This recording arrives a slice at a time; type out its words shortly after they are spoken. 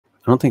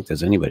I don't think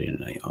there's anybody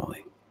tonight,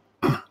 Ollie.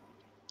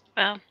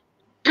 Well,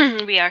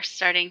 we are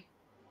starting.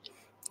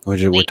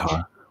 We're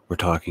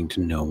talking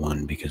to no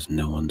one because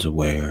no one's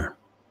aware.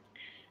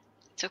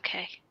 It's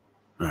okay.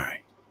 All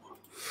right.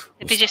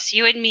 If it's just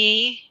you and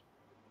me.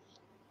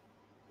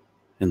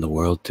 In the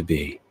world to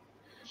be.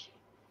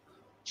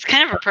 It's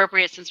kind of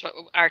appropriate since what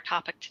our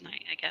topic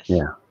tonight, I guess.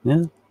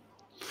 Yeah.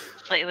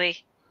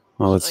 Slightly.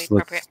 Well,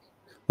 appropriate.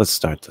 let's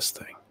start this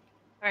thing.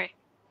 All right.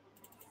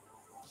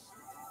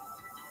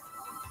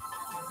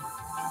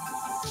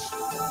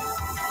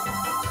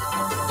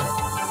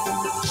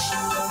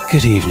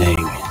 Good evening.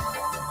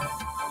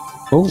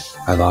 Oh,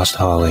 I lost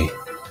Holly.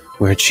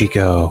 Where'd she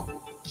go?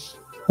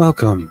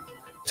 Welcome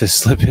to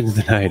Slip Into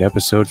the Night,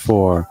 episode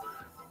 4,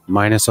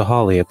 minus a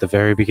Holly at the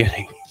very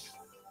beginning.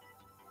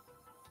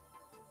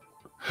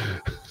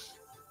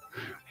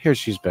 Here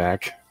she's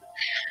back.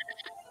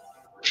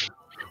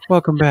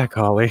 Welcome back,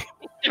 Holly.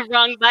 The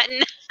wrong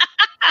button.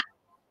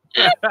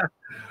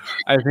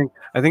 I think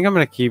I'm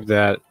gonna keep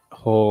that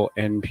whole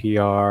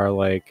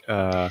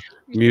NPR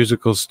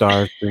musical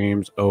star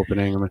streams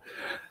opening.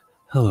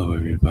 Hello,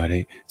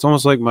 everybody. It's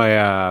almost like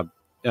my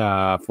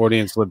 40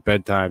 and Slip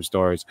bedtime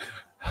stories.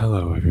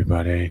 Hello,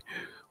 everybody.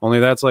 Only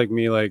that's like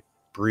me like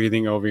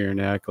breathing over your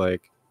neck,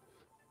 like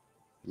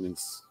an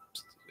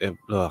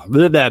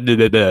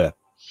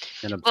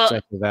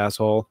obsessive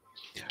asshole.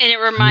 And it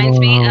reminds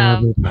me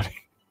of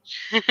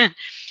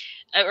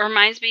it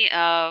reminds me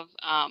of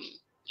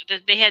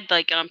they had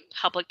like on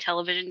public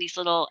television these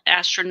little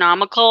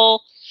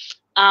astronomical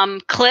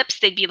clips.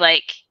 They'd be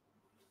like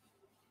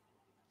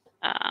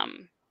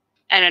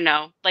I don't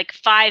know, like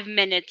 5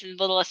 minutes, and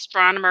a little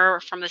astronomer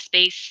from the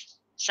space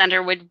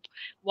center would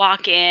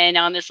walk in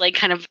on this like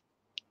kind of,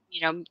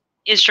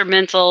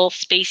 instrumental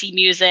spacey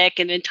music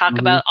and then talk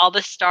about all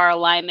the star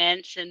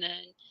alignments, and then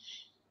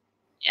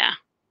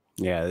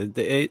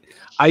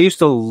I used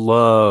to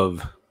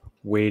love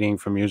waiting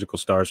for musical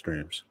star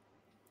streams.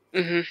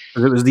 It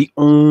was the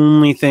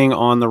only thing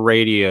on the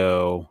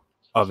radio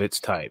of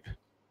its type.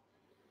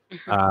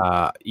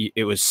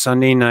 It was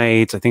Sunday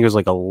nights. I think it was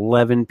like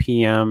 11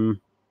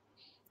 p.m.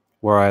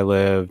 where I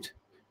lived.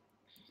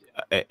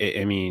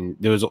 I mean,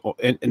 there was,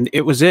 and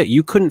it was it.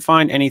 You couldn't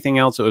find anything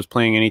else that was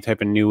playing any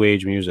type of new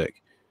age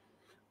music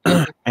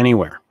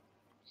anywhere.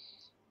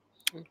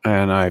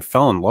 And I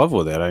fell in love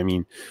with it. I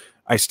mean,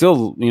 I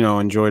still,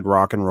 enjoyed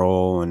rock and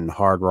roll and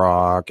hard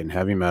rock and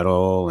heavy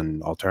metal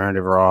and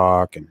alternative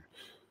rock and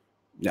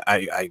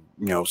I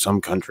some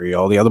country,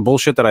 all the other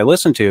bullshit that I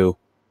listened to.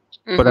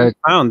 But I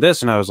found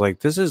this and I was like,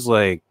 this is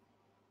like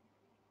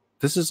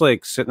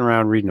sitting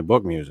around reading a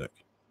book music.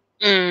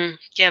 Yeah,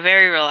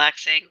 very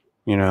relaxing.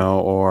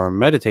 Or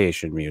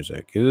meditation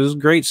music. It was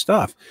great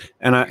stuff.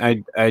 And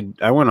I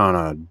went on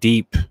a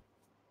deep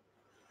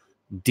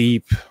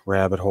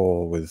rabbit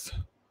hole with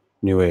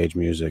new age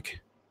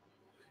music.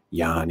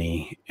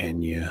 Yanni,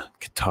 Enya,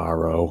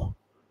 Kitaro,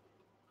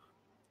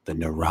 the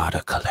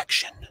Narada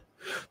collection.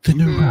 The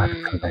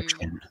Narada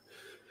collection.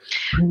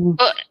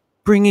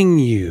 Bringing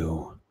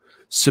you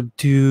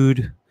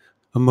subdued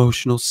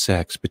emotional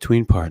sex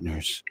between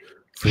partners.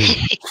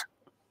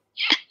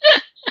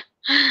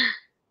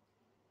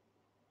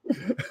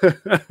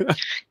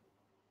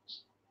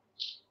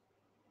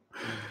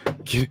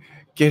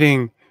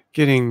 Getting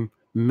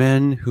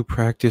men who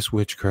practice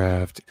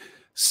witchcraft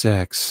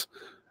sex.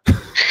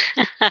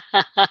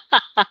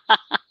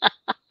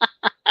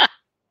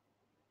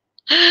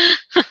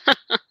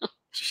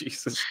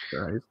 Jesus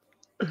Christ.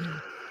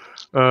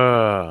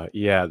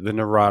 Yeah, the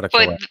Narada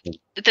collection.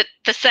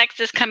 The sex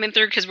is coming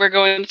through because we're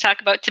going to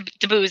talk about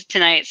taboos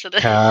tonight. So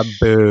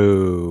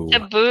Taboos.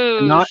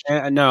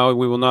 No,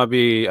 we will not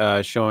be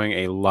showing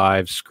a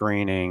live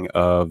screening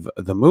of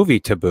the movie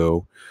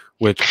Taboo,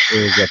 which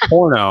is a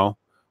porno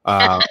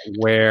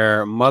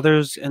where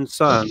mothers and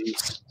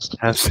sons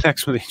have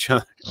sex with each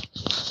other.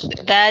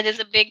 That is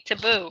a big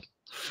taboo,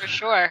 for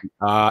sure.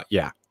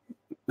 Yeah.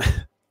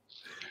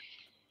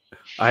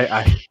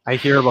 I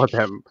hear about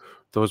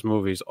those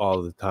movies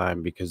all the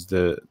time because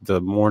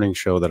the morning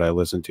show that I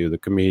listen to, the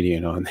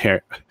comedian on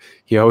there,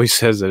 he always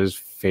says that his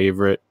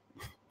favorite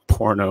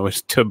porno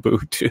is Taboo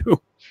 2.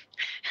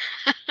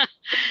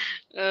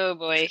 Oh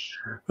boy.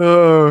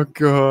 Oh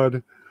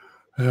God.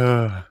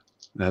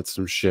 That's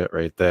some shit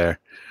right there.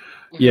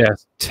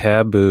 Yes,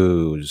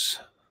 taboos.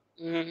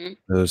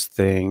 Those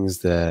things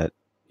that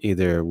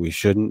either we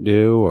shouldn't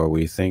do or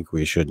we think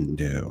we shouldn't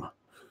do.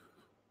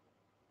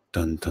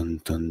 Dun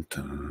dun dun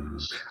dun.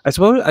 I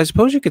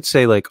suppose you could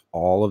say like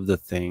all of the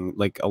thing,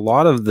 like a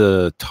lot of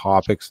the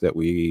topics that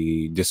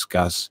we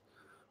discuss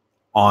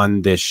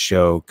on this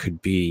show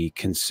could be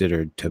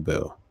considered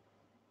taboo.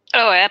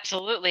 Oh,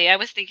 absolutely. I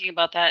was thinking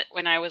about that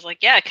when I was like,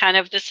 yeah, kind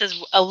of this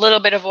is a little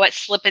bit of what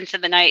Slip Into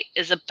the Night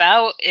is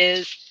about,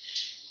 is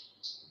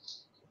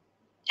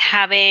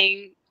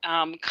having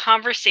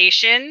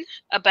conversation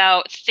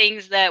about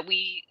things that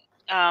we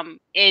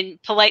in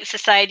polite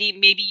society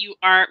maybe you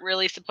aren't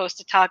really supposed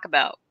to talk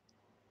about.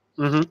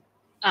 That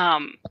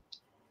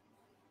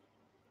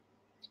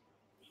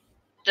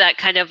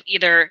kind of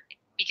either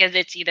because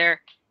it's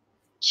either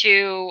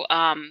too,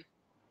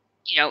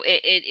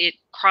 it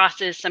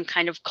crosses some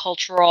kind of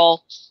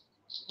cultural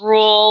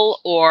rule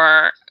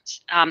or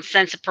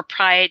sense of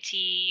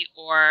propriety,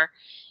 or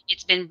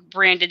it's been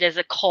branded as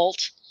a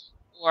cult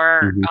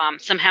or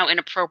somehow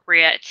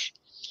inappropriate.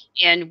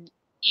 And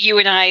you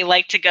and I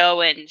like to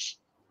go and,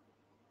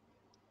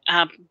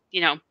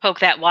 poke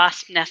that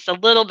wasp nest a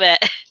little bit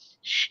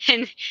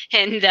and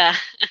A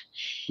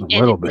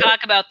little bit.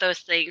 talk about those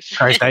things.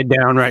 Christ, I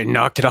downright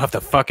knocked it off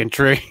the fucking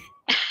tree.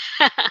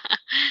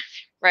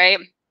 Right.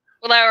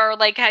 Well, or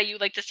like how you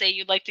like to say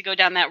you'd like to go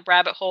down that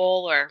rabbit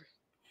hole, or,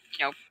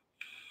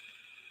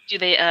 do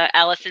the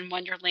Alice in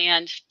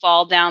Wonderland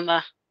fall down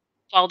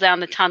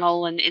the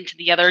tunnel and into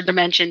the other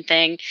dimension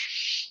thing,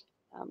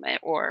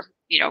 or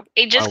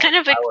it just kind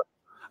of.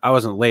 I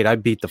wasn't late. I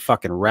beat the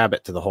fucking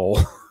rabbit to the hole.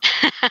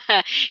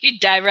 You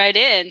dive right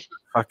in.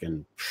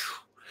 Fucking,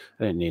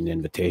 I didn't need an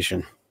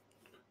invitation.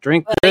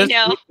 Drink this. I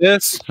know. Eat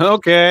this.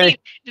 Okay.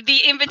 The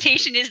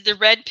invitation is the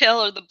red pill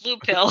or the blue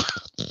pill.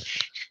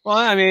 Well,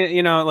 I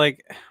mean,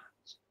 like,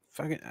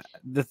 fucking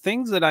the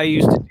things that I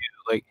used to do.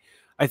 Like,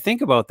 I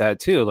think about that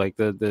too. Like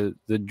the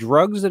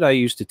drugs that I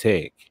used to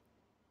take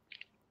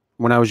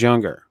when I was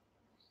younger.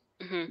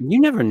 You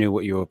never knew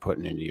what you were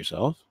putting into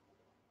yourself.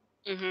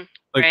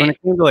 Like when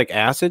it came to like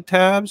acid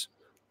tabs,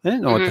 I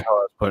didn't know what the hell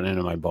I was putting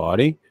into my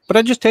body, but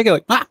I just take it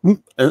like, I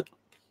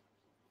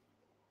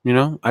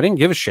didn't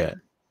give a shit.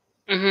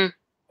 And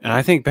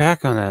I think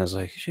back on that, I was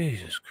like,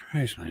 Jesus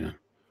Christ, man.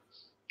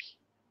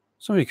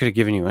 Somebody could have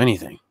given you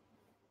anything.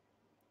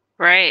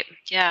 Right.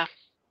 Yeah.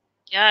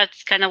 Yeah.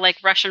 It's kind of like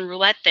Russian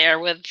roulette there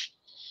with,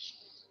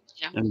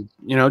 And,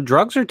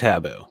 drugs are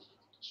taboo.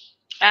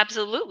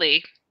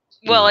 Absolutely.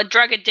 Well,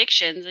 drug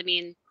addictions, I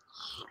mean,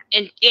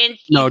 and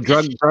no,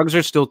 drugs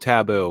are still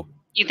taboo.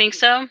 You think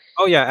so?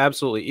 Oh yeah,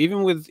 absolutely.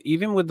 Even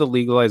with the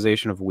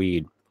legalization of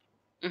weed,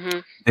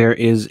 there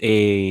is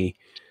there's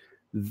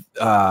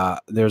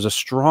a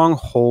strong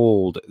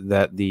hold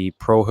that the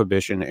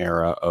prohibition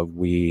era of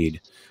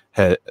weed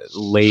had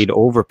laid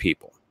over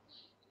people,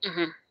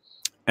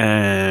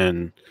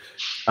 and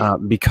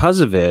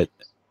because of it,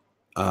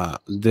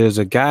 there's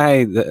a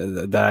guy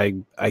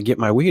that I get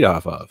my weed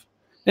off of,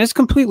 and it's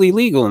completely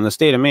legal in the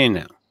state of Maine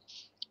now.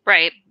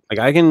 Right. Like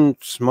I can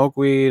smoke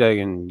weed, I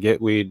can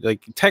get weed.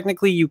 Like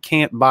technically, you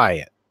can't buy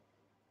it.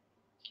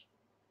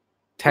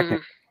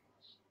 Technically,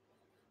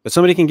 but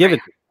somebody can give it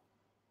to you.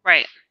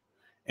 Right.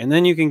 And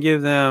then you can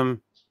give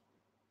them,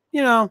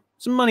 some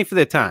money for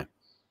their time.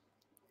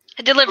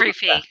 A delivery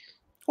fee.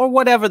 Or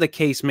whatever the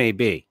case may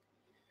be.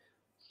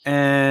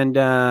 And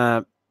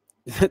the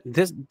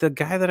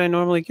guy that I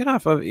normally get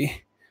off of,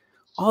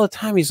 all the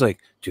time he's like,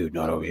 dude,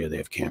 not over here, they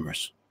have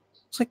cameras.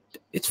 It's like,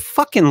 it's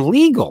fucking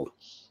legal.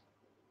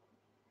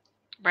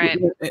 Right.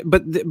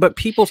 But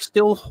people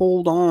still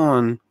hold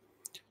on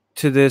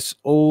to this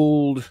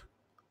old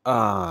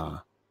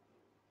their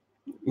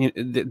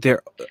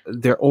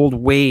old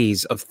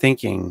ways of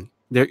thinking.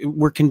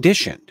 We're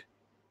conditioned.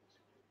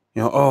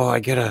 I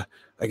gotta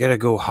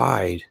go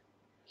hide.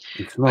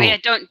 Oh yeah,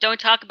 don't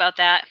talk about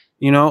that.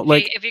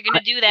 If you're gonna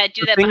do that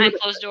behind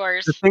closed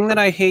doors. The thing that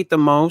I hate the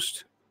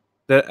most,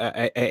 that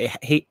I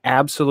hate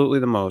absolutely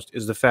the most,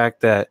 is the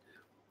fact that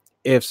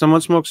if someone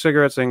smokes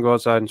cigarettes, they can go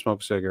outside and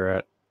smoke a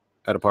cigarette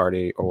at a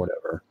party or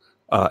whatever.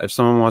 If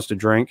someone wants to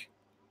drink,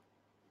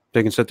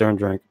 they can sit there and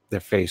drink their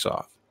face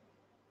off.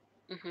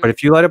 But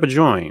if you light up a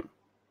joint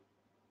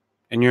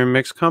and you're in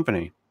mixed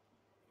company,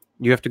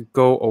 you have to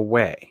go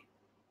away.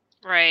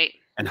 Right.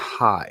 And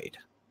hide.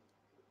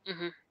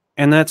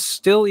 And that's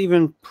still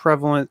even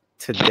prevalent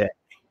today.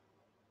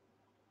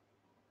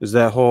 Is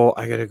that whole,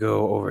 I got to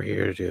go over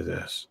here to do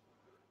this.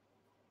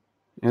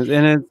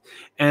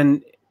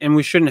 And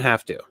we shouldn't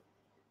have to.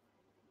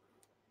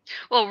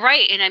 Well,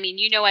 right. And I mean,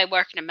 I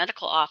work in a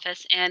medical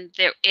office, and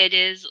it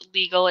is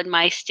legal in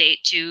my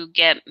state to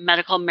get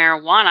medical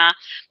marijuana,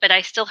 but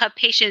I still have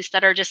patients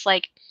that are just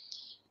like,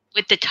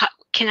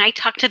 can I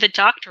talk to the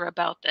doctor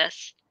about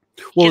this?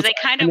 Well,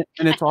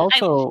 it's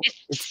also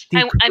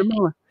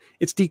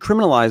it's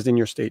decriminalized in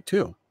your state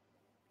too.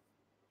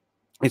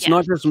 It's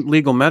not just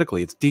legal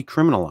medically; it's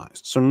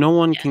decriminalized, so no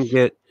one can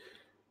get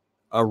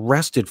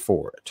arrested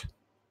for it.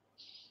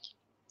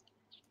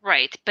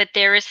 Right, but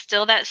there is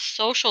still that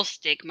social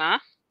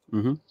stigma.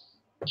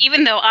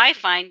 Even though I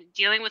find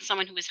dealing with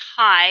someone who is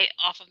high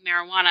off of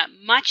marijuana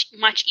much,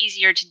 much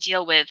easier to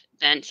deal with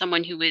than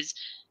someone who is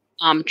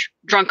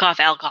drunk off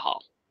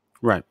alcohol.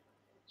 Right.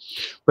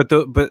 But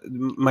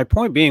my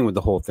point being with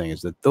the whole thing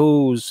is that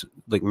those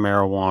like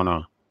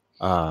marijuana,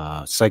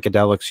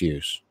 psychedelics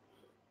use,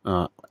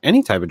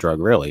 any type of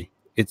drug really,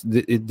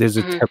 there's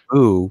a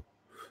taboo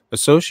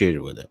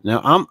associated with it.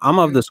 Now I'm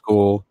of the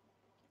school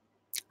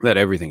that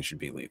everything should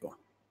be legal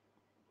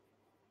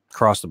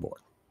across the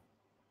board.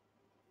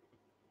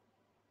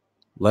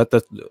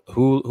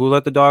 Who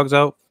let the dogs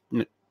out?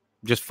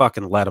 Just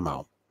fucking let them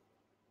out.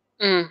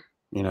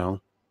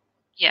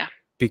 Yeah.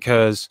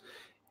 Because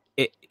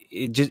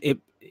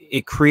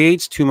it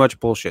creates too much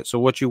bullshit. So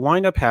what you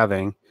wind up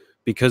having,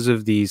 because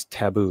of these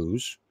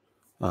taboos,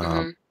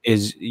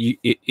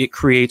 it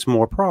creates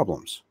more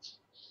problems.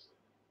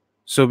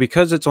 So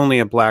because it's only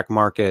a black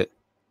market,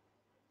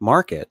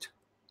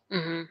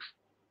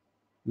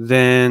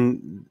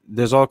 then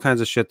there's all kinds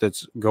of shit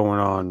that's going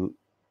on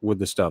with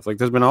the stuff. Like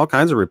there's been all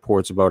kinds of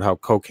reports about how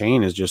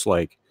cocaine is just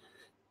like,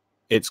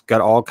 it's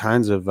got all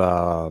kinds of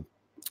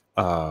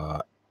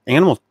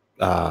animal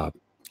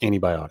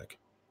antibiotic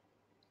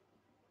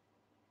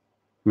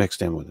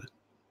mixed in with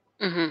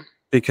it.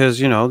 Because,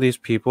 you know, these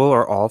people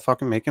are all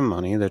fucking making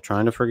money. They're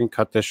trying to freaking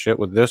cut this shit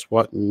with this,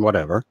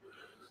 whatever.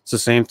 It's the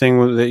same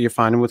thing that you're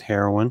finding with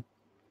heroin.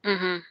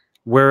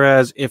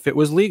 Whereas if it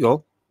was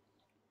legal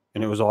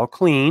and it was all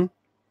clean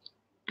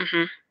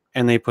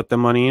and they put the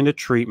money into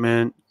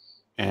treatment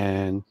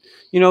and,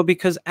 you know,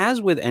 because as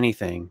with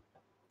anything,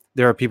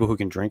 there are people who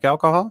can drink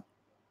alcohol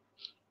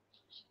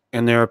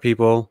and there are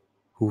people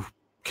who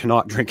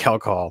cannot drink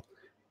alcohol,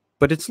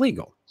 but it's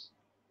legal.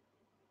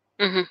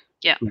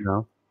 Yeah. You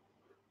know,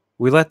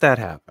 we let that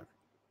happen.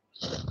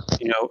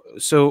 You know,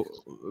 so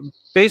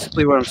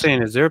basically what I'm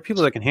saying is there are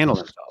people that can handle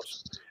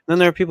themselves. And then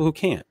there are people who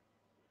can't.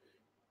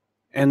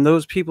 And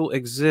those people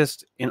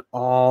exist in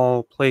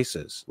all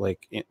places.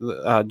 Like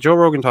Joe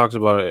Rogan talks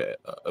about it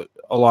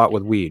a lot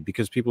with weed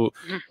because people,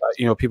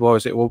 you know, people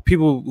always say, well,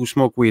 people who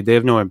smoke weed, they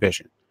have no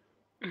ambition.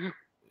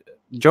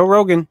 Joe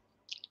Rogan,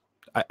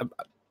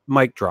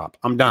 mic drop.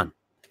 I'm done.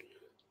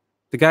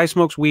 The guy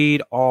smokes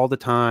weed all the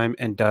time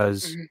and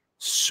does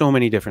so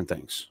many different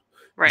things.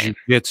 Right.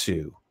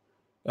 Jiu-jitsu,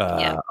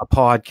 a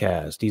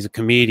podcast. He's a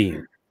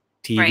comedian,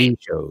 TV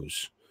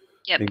shows.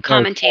 Yep,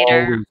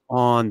 commentator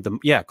on the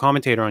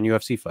commentator on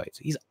UFC fights.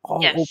 He's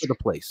all over the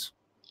place.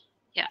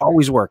 Yeah,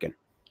 always working.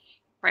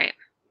 Right.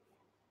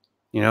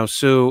 You know,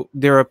 so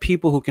there are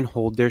people who can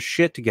hold their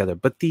shit together,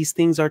 but these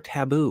things are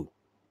taboo.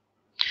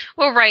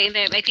 Well, right.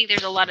 And I think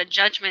there's a lot of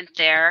judgment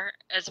there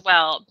as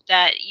well,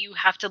 that you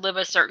have to live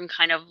a certain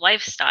kind of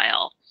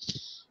lifestyle.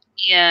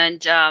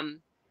 And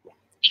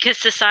because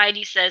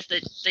society says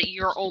that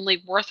you're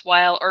only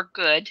worthwhile or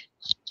good,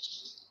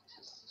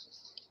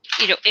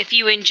 you know, if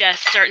you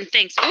ingest certain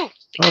things. Ooh,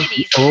 the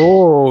kitties.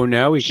 Oh,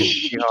 now we can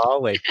see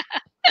Holly.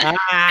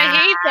 I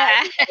hate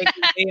that.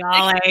 See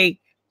Holly.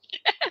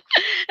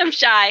 I'm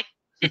shy.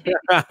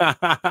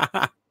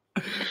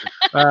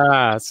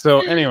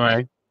 So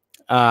anyway,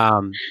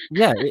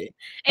 yeah.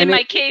 In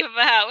my cave of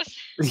a house.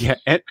 Yeah.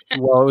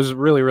 Well, it was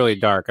really, really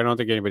dark. I don't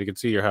think anybody could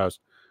see your house.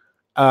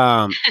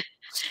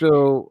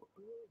 So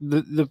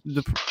the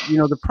you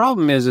know, the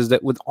problem is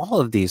that with all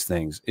of these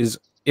things is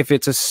if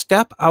it's a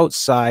step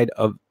outside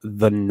of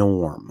the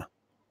norm,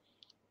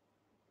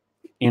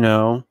 you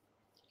know,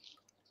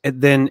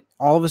 then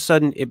all of a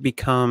sudden it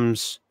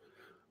becomes,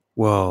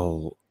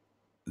 well,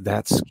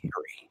 that's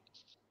scary.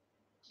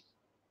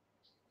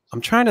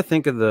 I'm trying to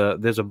think of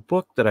there's a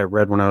book that I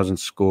read when I was in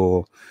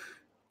school,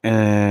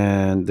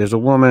 and there's a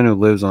woman who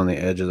lives on the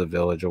edge of the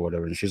village or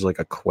whatever, and she's like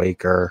a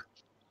Quaker,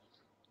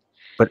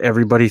 but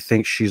everybody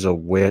thinks she's a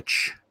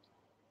witch.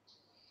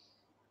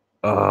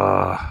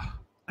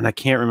 And I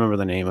can't remember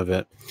the name of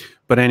it,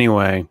 but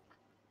anyway,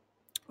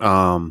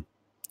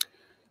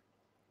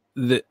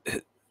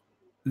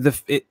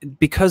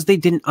 because they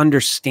didn't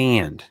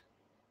understand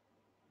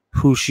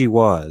who she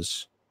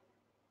was,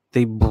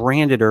 they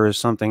branded her as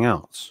something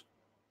else.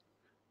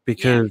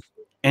 Because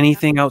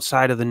anything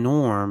outside of the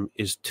norm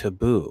is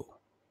taboo.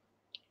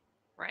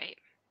 Right.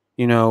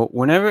 You know,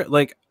 whenever,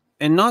 like,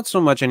 and not so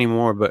much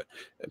anymore, but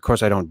of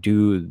course I don't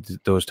do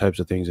those types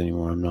of things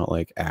anymore. I'm not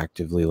like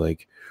actively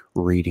like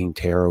reading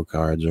tarot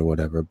cards or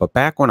whatever. But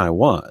back when I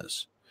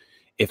was,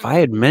 if I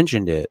had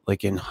mentioned it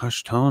like in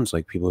hushed tones,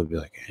 like people would be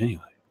like,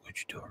 anyway, would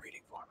you do a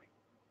reading for me?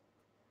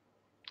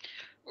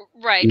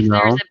 Right. You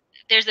know?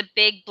 There's a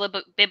big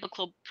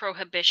biblical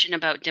prohibition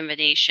about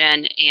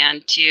divination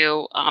and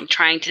to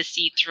trying to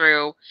see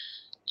through,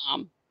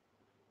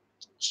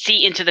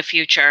 see into the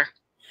future.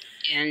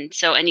 And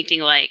so anything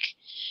like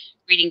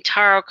reading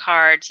tarot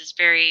cards is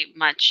very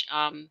much,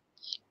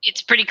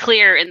 it's pretty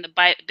clear in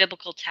the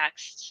biblical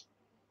text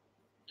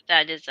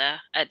that is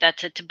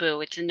that's a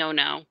taboo. It's a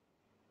no-no.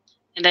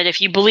 And that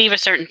if you believe a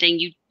certain thing,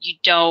 you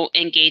don't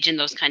engage in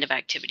those kind of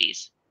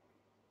activities.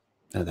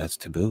 No, that's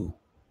taboo.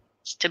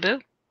 It's taboo.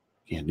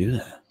 You can't do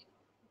that.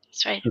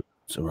 That's right.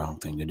 It's the wrong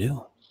thing to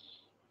do.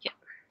 Yeah.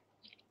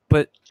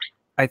 But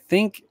I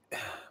think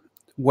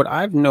what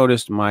I've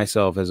noticed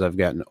myself as I've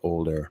gotten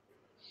older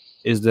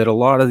is that a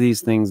lot of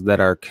these things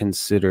that are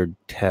considered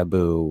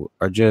taboo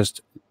are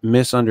just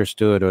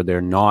misunderstood, or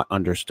they're not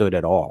understood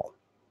at all.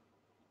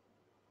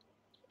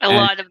 A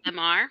lot of them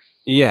are.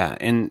 Yeah,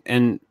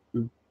 and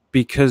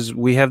because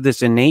we have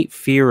this innate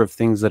fear of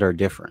things that are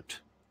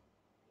different.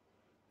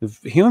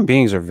 Human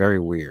beings are very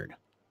weird.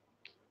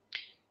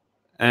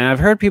 And I've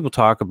heard people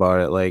talk about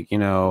it, like, you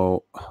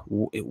know,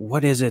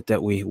 what is it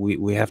that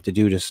we have to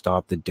do to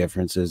stop the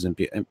differences? And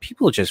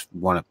people just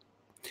want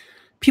to.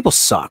 People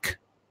suck.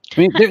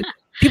 I mean,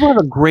 people have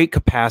a great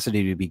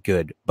capacity to be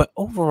good, but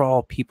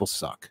overall, people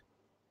suck.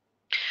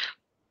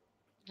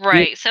 Right. I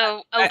mean,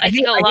 so I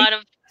think a lot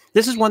of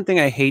this is one thing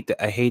I hate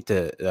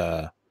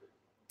to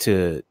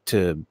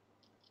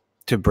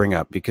to bring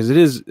up because it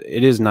is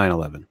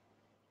 9/11.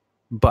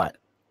 But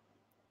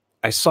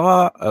I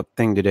saw a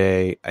thing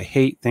today. I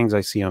hate things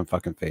I see on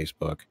fucking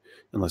Facebook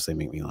unless they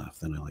make me laugh,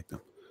 then I like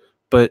them.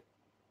 But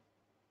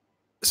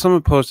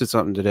someone posted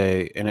something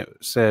today and it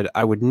said,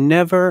 I would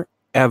never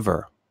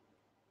ever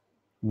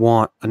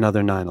want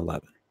another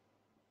 9/11.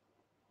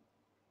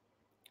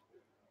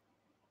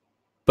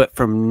 But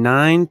from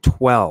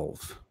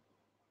 9/12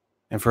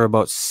 and for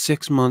about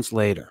 6 months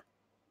later,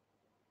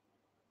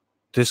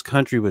 this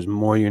country was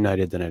more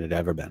united than it had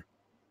ever been.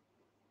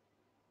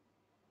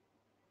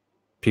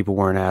 People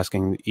weren't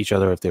asking each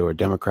other if they were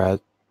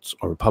Democrats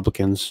or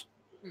Republicans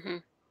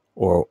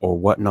or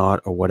whatnot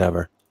or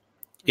whatever.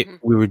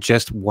 We were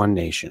just one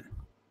nation.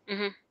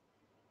 And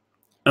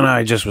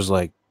I just was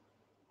like,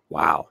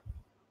 wow,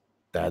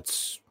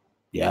 that's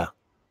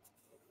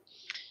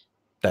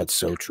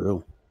so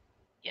true.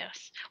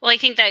 Yes. Well, I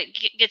think that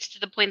gets to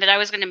the point that I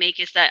was going to make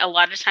is that a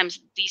lot of times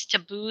these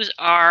taboos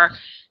are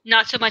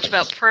not so much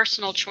about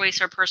personal choice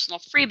or personal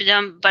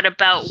freedom, but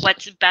about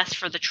what's best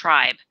for the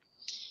tribe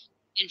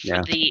and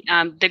for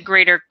the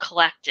greater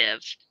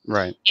collective.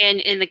 Right. And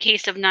in the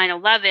case of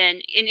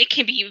 9/11, and it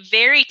can be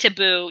very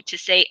taboo to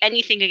say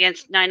anything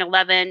against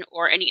 9/11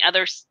 or any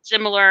other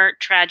similar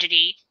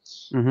tragedy,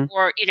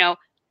 or, you know,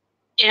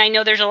 and I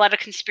know there's a lot of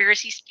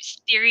conspiracy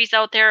theories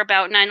out there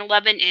about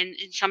 9/11, and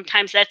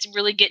sometimes that's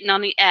really getting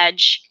on the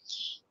edge.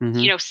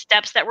 You know,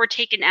 steps that were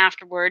taken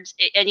afterwards,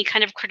 any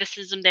kind of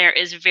criticism there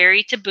is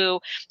very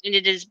taboo, and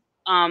it is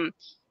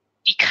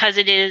because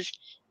it is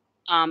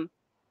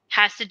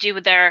has to do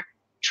with their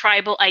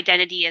tribal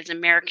identity as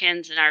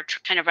Americans and our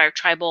kind of our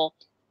tribal,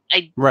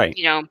 right?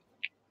 You know,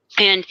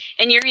 and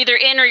you're either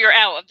in or you're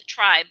out of the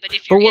tribe. But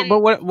if you're but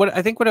what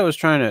I think what I was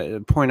trying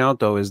to point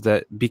out though is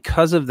that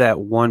because of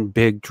that one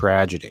big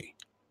tragedy,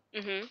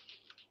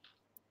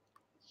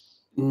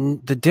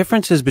 the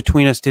differences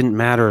between us didn't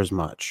matter as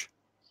much.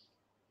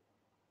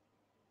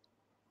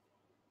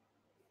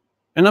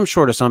 And I'm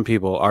sure to some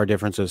people, our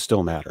differences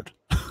still mattered.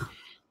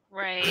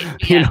 Right.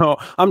 You know,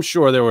 I'm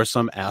sure there were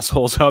some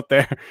assholes out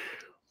there.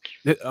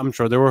 I'm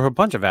sure there were a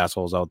bunch of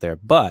assholes out there,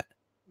 but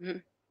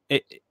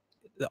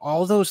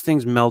all those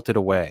things melted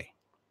away.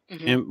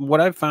 And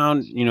what I've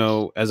found, you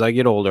know, as I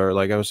get older,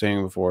 like I was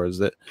saying before, is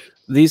that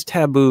these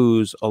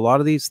taboos, a lot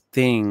of these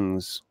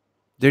things,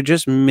 they're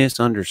just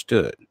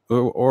misunderstood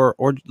or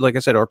like I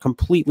said, are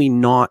completely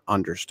not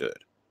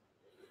understood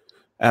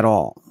at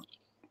all.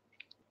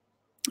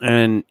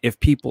 And if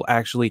people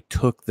actually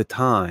took the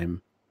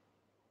time,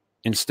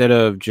 instead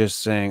of just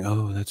saying,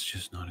 oh, that's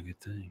just not a good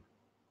thing.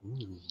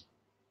 Ooh.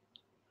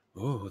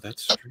 Oh,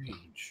 that's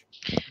strange.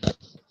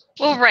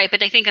 Well, right.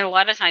 But I think a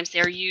lot of times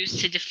they're used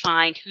to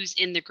define who's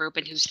in the group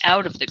and who's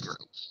out of the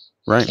group.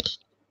 Right.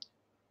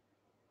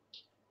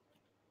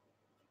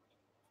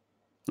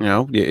 You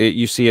know,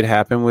 you see it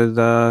happen with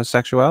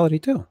sexuality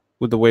too,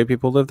 with the way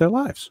people live their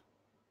lives.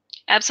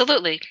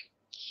 Absolutely.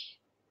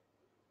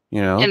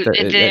 You know, and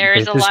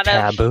there's a lot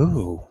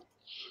taboo.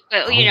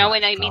 Well, you know,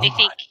 and I mean, I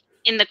think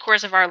in the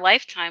course of our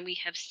lifetime, we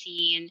have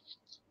seen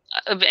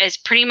as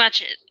pretty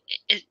much,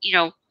 you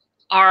know,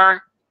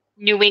 our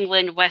New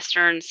England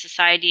Western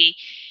society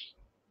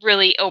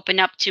really open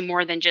up to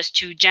more than just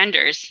two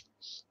genders,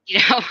 you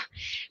know.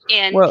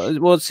 And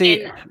well,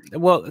 see,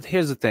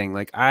 here's the thing.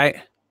 Like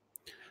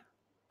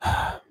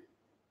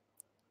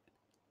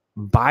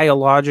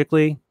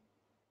biologically,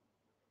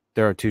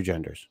 there are two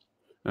genders.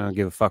 I don't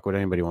give a fuck what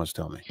anybody wants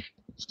to tell me.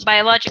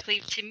 Biologically,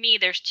 to me,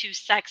 there's two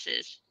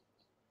sexes.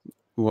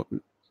 What,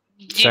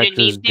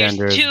 sexes,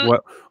 genders,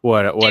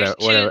 whatever.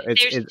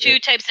 There's two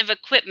types of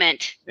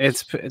equipment.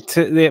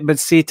 But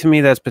see, to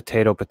me, that's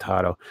potato.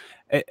 But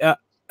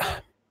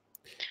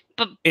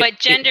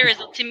gender is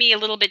to me a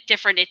little bit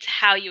different. It's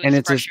how you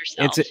express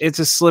yourself. It's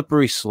a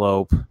slippery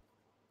slope.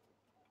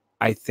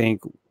 I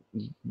think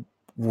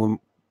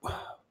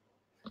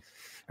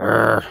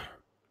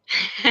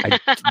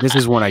this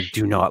is one I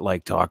do not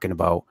like talking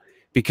about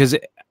because,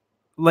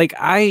 like,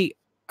 I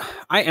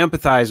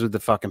empathize with the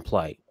fucking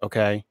plight,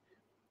 okay,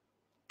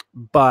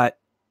 but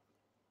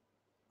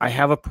I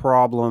have a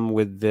problem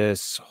with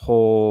this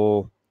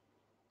whole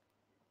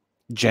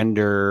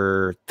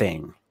gender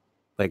thing.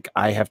 Like,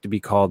 I have to be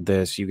called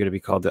this. You got to be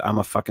called that. I'm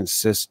a fucking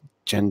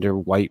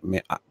cisgender white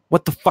man.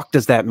 What the fuck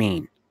does that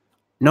mean?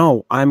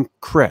 No, I'm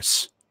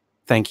Chris.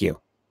 Thank you.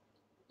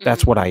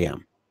 That's what I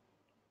am.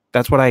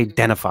 That's what I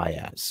identify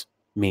as.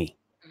 Me.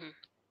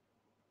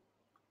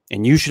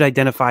 And you should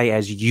identify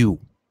as you.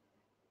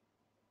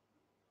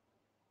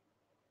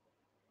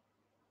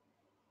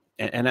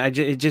 And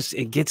you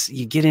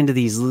get into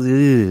these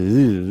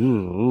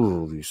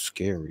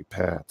scary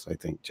paths. I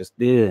think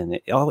and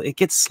it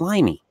gets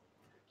slimy.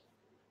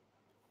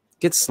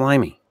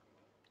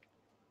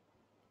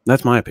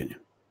 That's my opinion.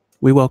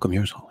 We welcome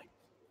yours, Holly.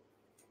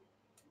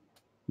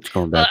 It's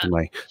going back to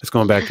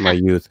my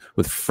youth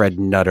with Fred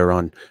Nutter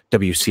on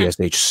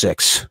WCSH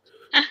 6.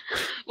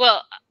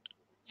 Well,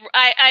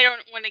 I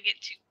don't want to get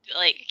too,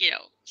 like, you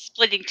know,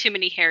 splitting too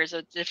many hairs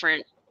of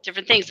different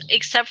things,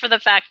 except for the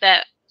fact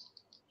that,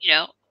 you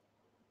know,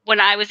 when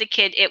I was a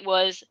kid, it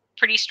was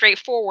pretty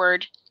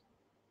straightforward.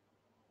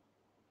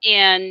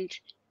 And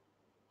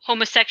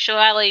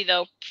homosexuality,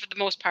 though, for the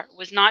most part,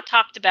 was not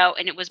talked about,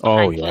 and it was Oh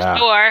behind closed yeah.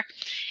 door.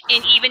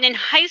 And even in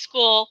high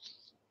school,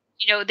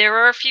 there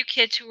were a few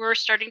kids who were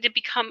starting to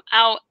become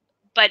out,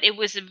 but it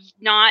was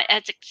not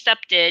as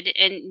accepted.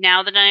 And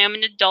now that I am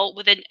an adult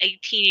with a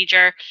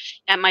teenager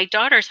at my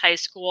daughter's high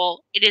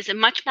school, it is a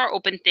much more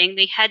open thing.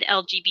 They had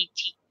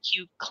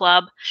LGBTQ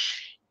club.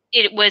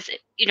 It was,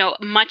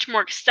 much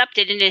more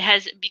accepted, and it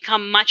has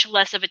become much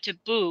less of a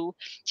taboo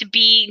to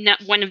be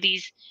not one of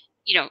these,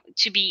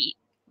 to be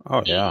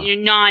Oh yeah.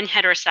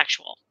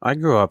 non-heterosexual. I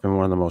grew up in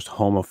one of the most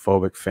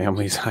homophobic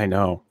families I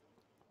know.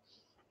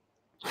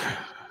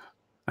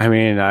 I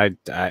mean,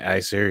 I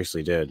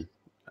seriously did.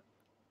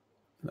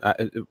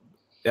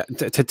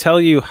 To tell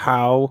you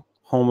how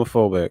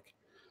homophobic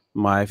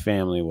my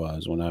family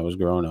was when I was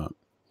growing up,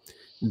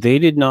 they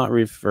did not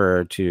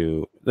refer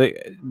to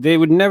they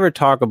would never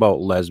talk about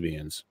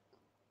lesbians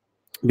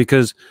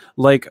because,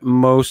 like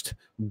most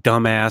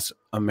dumbass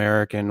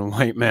American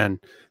white men,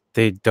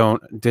 they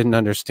didn't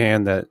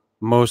understand that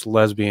most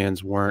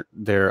lesbians weren't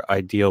their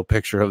ideal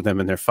picture of them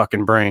in their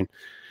fucking brain.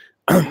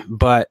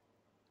 But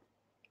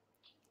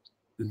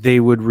they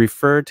would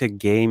refer to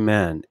gay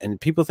men,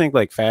 and people think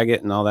like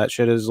faggot and all that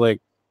shit is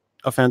like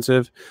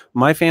offensive.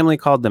 My family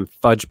called them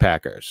fudge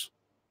packers.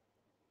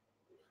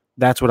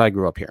 That's what I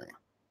grew up hearing.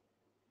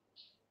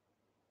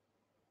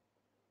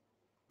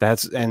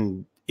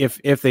 And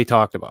if they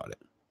talked about it,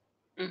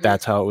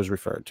 that's how it was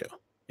referred to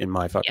in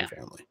my fucking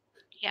family.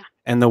 Yeah.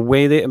 And the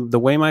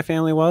way my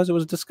family was, it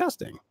was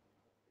disgusting.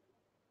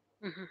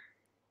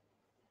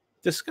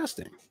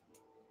 Disgusting.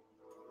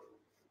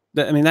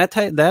 I mean,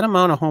 that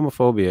amount of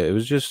homophobia, it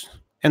was just,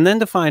 and then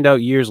to find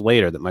out years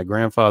later that my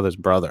grandfather's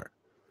brother,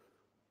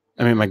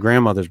 my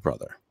grandmother's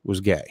brother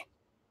was gay.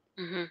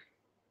 And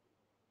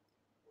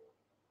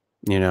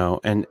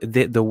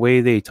the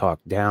way they talk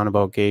down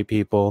about gay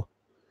people,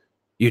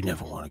 you'd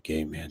never want a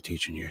gay man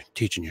teaching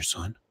your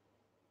son,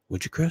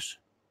 would you, Chris?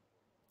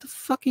 What the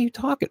fuck are you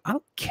talking? I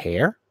don't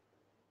care.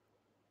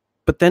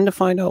 But then to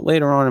find out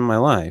later on in my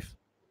life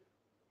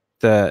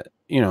that,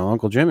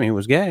 Uncle Jimmy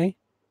was gay.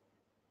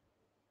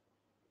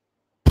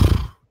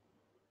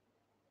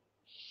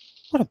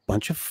 What a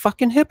bunch of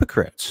fucking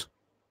hypocrites.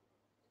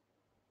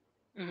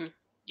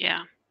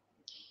 Yeah.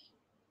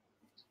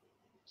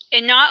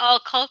 And not all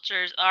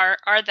cultures are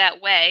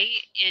that way.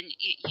 And,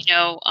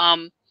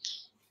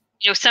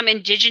 some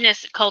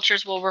indigenous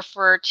cultures will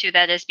refer to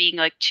that as being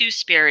like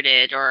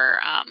two-spirited, or,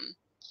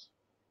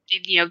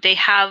 they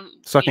have,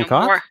 sucking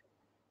cock? More.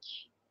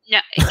 No,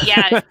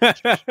 yeah.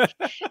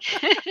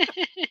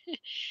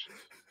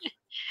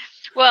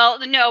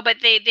 Well, no, but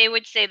they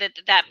would say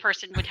that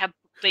person would have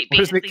basically.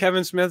 What is it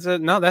Kevin Smith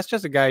said? No, that's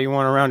just a guy you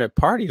want around at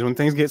parties when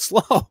things get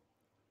slow.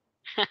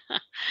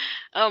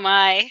 Oh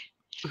my.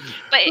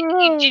 But do you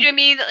know what I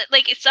mean?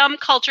 Like, some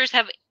cultures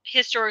have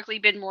historically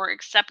been more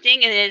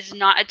accepting, and it is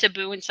not a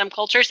taboo in some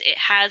cultures. It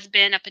has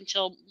been up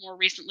until more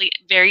recently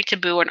very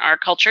taboo in our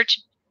culture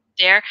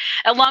there,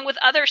 along with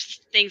other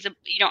things.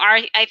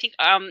 I think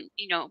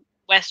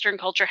Western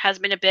culture has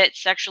been a bit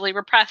sexually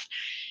repressed,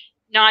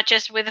 not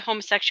just with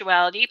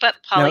homosexuality, but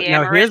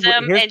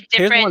polyamorism and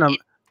different.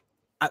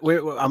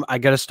 I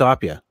got to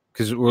stop you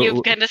because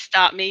you're gonna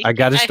stop me. I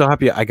got to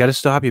stop you. I got to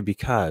stop you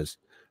because,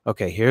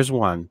 okay, here's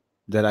one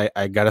that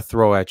I got to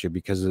throw at you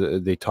because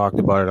they talked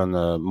about it on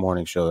the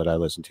morning show that I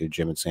listened to,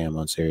 Jim and Sam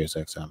on Sirius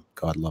XM.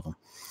 God love them.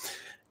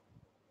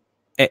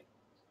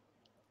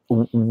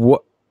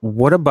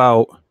 What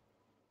about,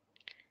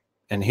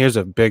 and here's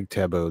a big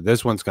taboo.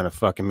 This one's going to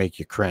fucking make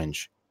you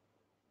cringe.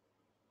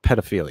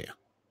 Pedophilia.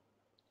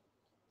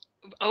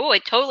 Oh,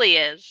 it totally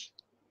is.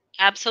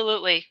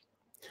 Absolutely.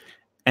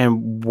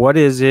 And what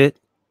is it?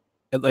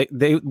 Like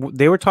they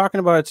were talking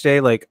about it today,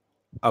 like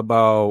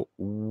about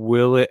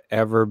will it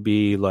ever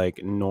be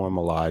like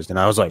normalized? And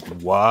I was like,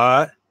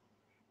 what?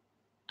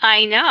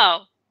 I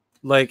know.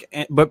 Like,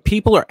 but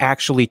people are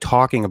actually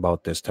talking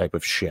about this type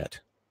of shit.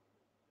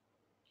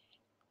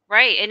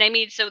 Right. And I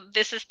mean, so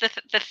this is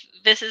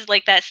this is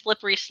like that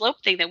slippery slope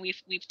thing that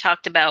we've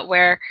talked about,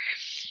 where,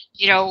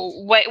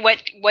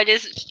 what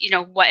is,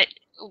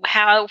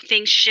 how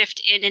things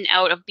shift in and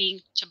out of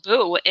being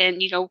taboo.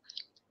 And,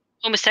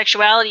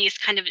 homosexuality is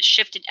kind of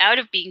shifted out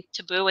of being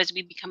taboo as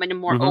we become in a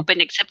more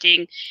open,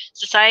 accepting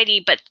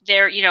society. But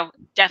there,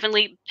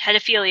 definitely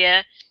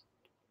pedophilia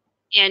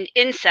and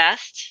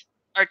incest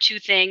are two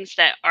things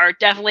that are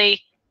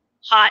definitely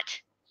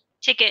hot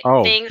ticket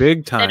things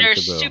big time that are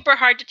taboo. super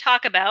hard to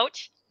talk about.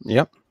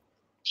 Yep.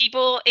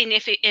 People, and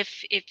if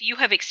you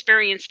have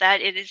experienced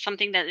that, it is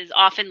something that is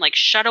often like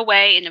shut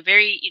away in a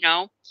very,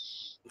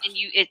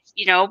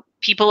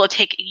 people will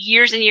take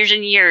years and years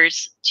and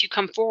years to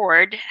come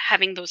forward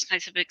having those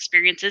kinds of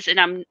experiences.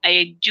 And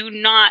I do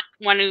not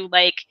want to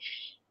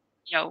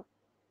no,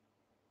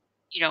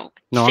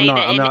 say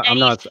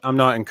I'm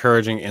not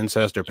encouraging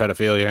incest or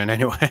pedophilia in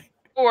any way.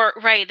 Or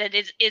right, that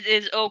it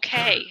is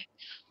okay.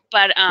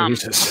 But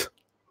Jesus.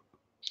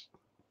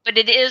 but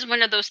it is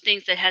one of those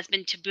things that has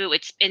been taboo.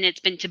 It's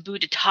been taboo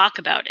to talk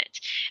about it,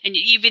 and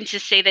even to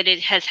say that it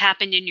has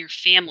happened in your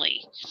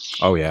family.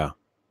 Oh yeah.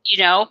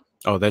 You know?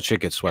 Oh, that shit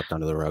gets swept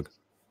under the rug.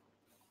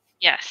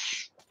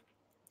 Yes.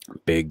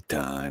 Big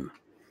time.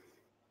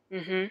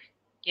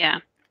 Yeah.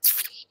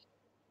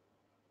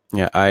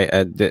 Yeah,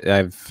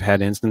 I've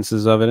had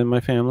instances of it in my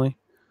family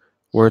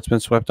where it's been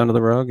swept under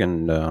the rug,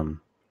 and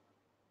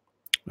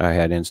I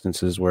had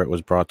instances where it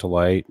was brought to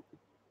light,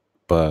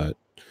 but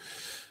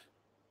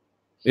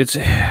it's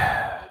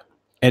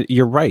and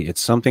you're right. It's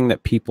something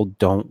that people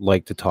don't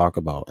like to talk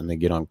about, and they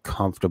get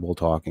uncomfortable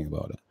talking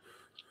about it.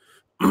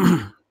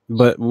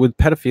 But with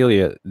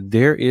pedophilia,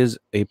 there is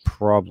a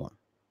problem,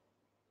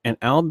 and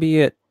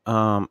albeit,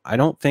 I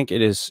don't think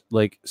it is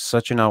like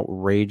such an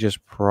outrageous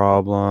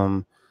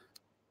problem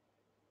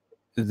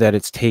that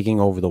it's taking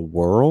over the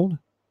world,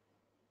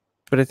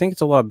 but I think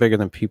it's a lot bigger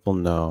than people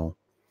know.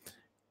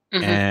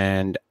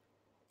 And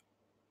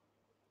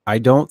I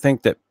don't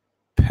think that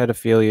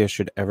pedophilia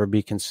should ever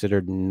be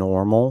considered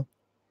normal,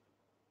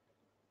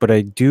 but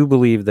I do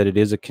believe that it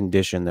is a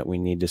condition that we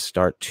need to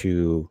start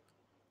to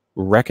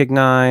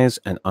recognize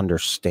and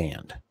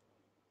understand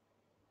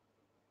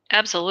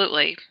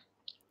Absolutely.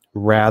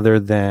 rather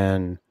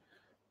than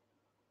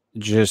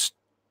just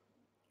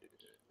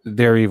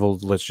they're evil,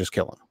 let's just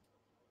kill them.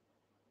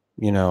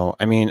 You know,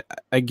 I mean,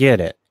 I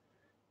get it.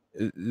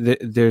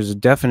 There's a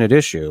definite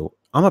issue.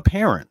 I'm a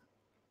parent,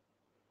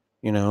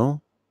 you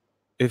know.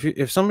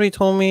 If somebody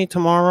told me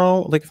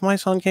tomorrow, like if my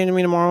son came to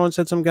me tomorrow and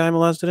said some guy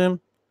molested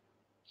him,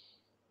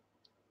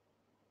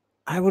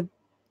 I'd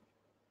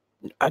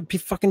be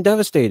fucking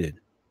devastated.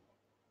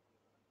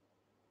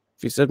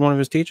 If he said one of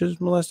his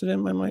teachers molested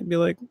him, I might be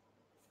like,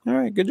 all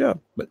right, good job.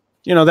 But,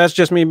 you know, that's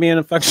just me being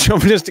a fucking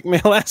chauvinistic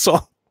male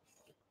asshole.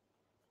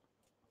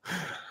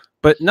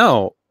 But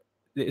no,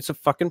 it's a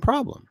fucking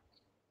problem.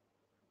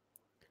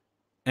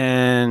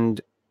 And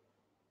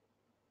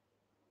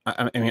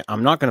I mean,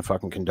 I'm not going to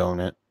fucking condone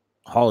it.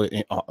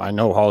 Holly, I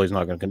know Holly's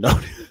not going to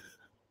condone it.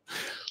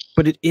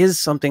 But it is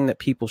something that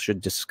people should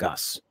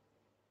discuss.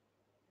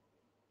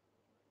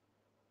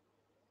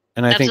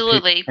 And I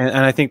Absolutely.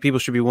 and I think people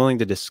should be willing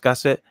to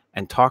discuss it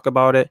and talk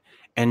about it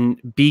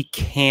and be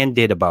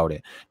candid about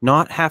it.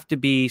 Not have to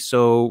be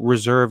so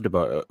reserved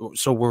about it,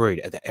 so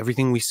worried that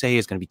everything we say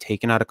is going to be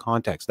taken out of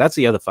context. That's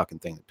the other fucking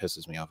thing that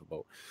pisses me off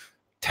about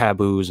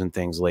taboos and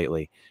things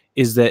lately,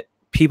 is that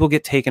people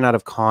get taken out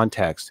of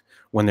context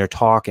when they're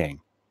talking.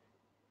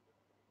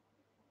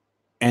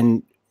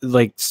 And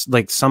like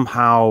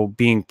somehow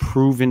being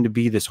proven to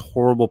be this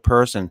horrible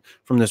person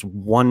from this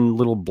one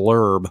little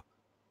blurb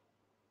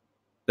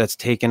that's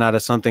taken out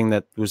of something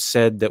that was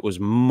said that was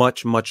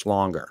much, much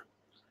longer.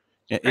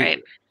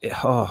 Right.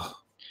 Oh.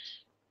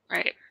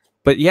 Right.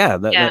 But yeah,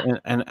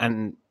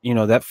 and you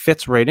know, that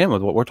fits right in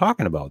with what we're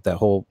talking about. That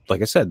whole,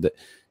 like I said, the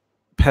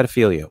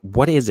pedophilia.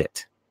 What is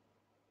it?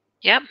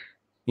 Yep.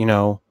 You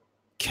know,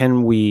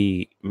 can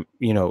we,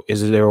 you know,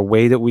 is there a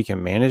way that we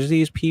can manage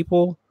these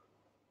people?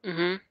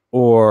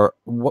 Or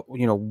what,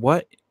 you know,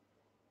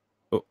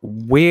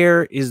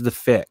 where is the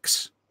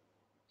fix?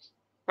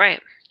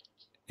 Right.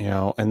 You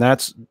know, and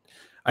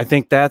I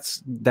think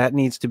that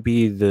needs to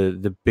be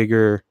the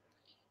bigger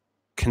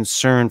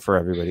concern for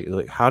everybody.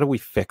 Like, how do we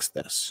fix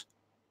this?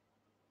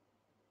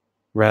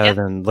 Rather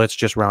than let's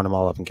just round them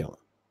all up and kill them.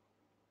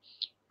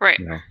 Right.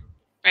 You know?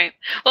 Right.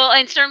 Well,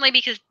 and certainly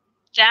because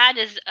that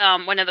is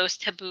one of those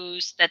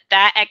taboos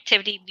that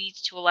activity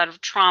leads to a lot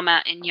of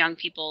trauma in young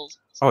people.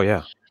 Oh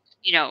yeah.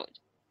 You know,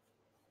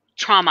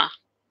 trauma.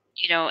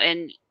 You know,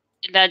 and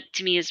that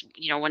to me is,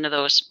 you know, one of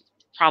those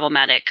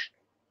problematic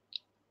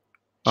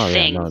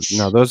things.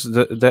 No, those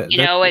you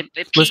know,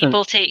 if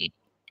people take.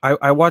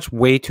 I watch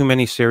way too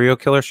many serial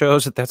killer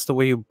shows. That's the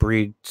way you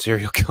breed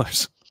serial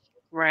killers.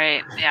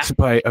 Right. Yeah.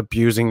 By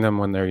abusing them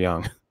when they're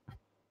young.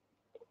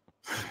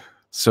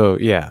 So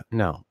yeah,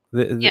 no.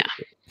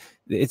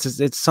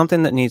 It's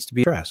something that needs to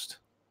be addressed.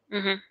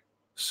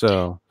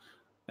 So,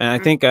 and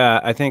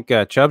I think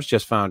Chubbs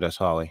just found us,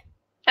 Holly.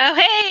 Oh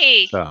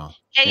hey. So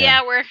hey,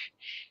 yeah, we're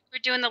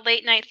doing the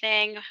late night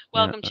thing.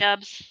 Welcome,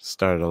 Chubbs.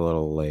 Started a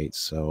little late,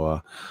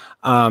 so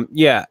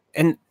yeah,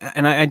 and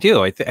I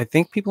do. I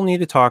think people need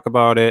to talk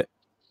about it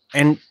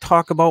and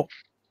talk about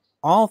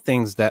all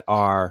things that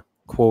are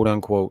quote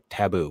unquote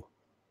taboo.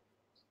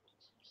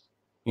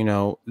 You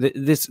know,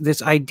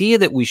 this idea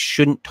that we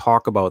shouldn't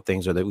talk about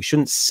things or that we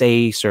shouldn't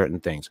say certain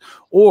things,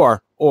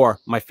 or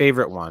my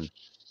favorite one,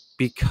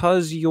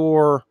 because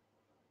you're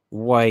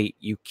white,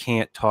 you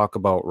can't talk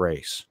about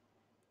race.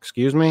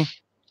 Excuse me?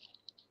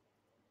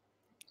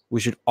 We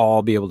should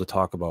all be able to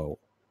talk about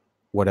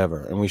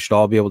whatever, and we should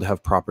all be able to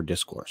have proper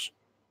discourse.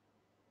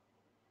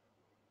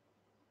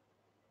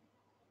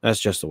 That's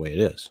just the way it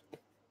is.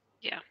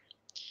 Yeah.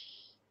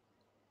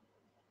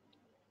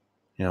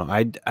 You know,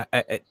 I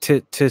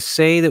to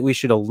say that we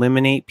should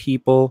eliminate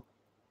people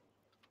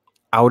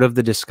out of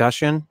the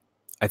discussion,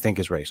 I think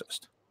is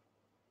racist.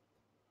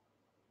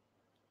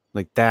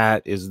 Like,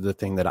 that is the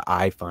thing that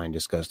I find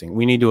disgusting.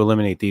 We need to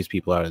eliminate these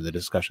people out of the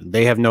discussion.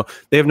 They have no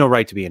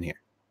right to be in here.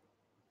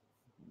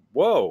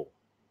 whoa.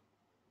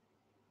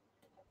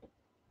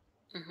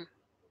 Mm-hmm.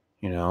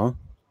 You know,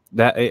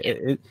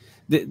 that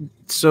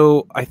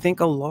so I think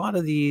a lot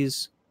of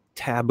these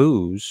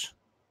taboos,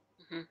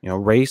 Mm-hmm. you know,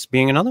 race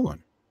being another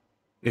one,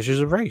 issues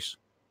of race.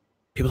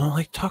 People don't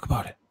like to talk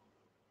about it.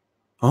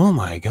 Oh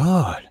my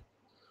God.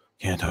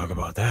 Can't talk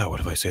about that. What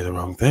if I say the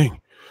wrong thing?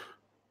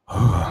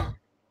 Mm-hmm. Oh.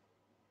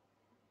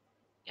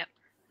 Yep.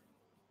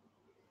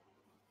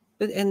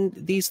 And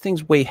these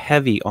things weigh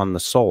heavy on the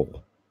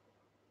soul.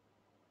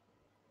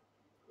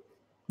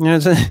 You know,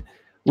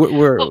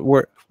 Well,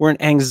 we're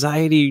an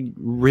anxiety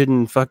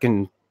ridden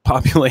fucking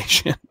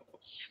population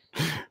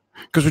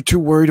because we're too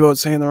worried about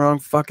saying the wrong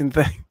fucking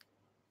thing.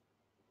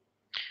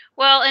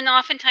 well, and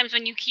oftentimes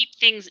when you keep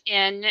things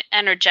in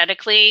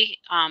energetically,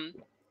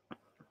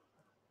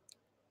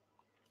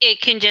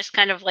 it can just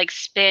kind of like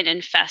spin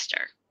and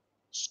fester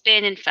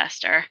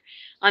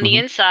on the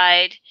Mm-hmm.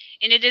 inside.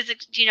 And it is,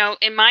 you know,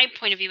 in my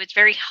point of view, it's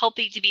very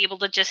healthy to be able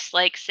to just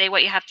like say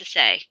what you have to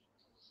say.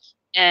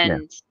 Yeah.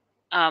 And,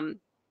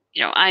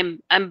 you know,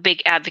 I'm a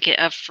big advocate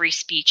of free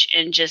speech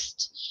and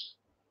just,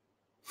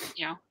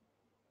 you know,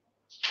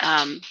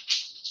 um,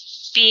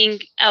 being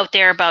out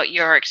there about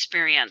your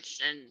experience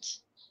and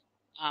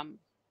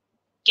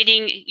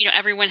getting, you know,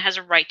 everyone has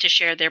a right to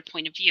share their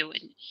point of view.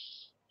 And,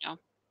 you know,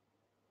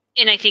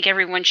 and I think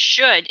everyone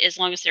should, as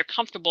long as they're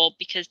comfortable,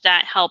 because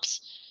that helps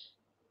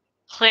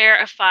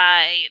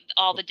clarify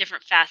all the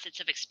different facets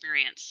of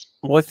experience.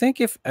 Well, I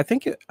think if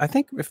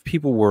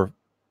people were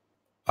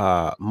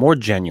more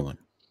genuine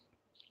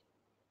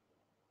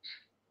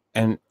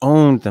and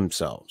owned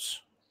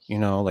themselves, you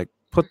know, like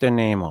put their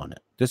name on it.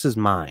 This is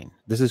mine.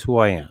 This is who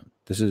I am.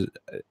 This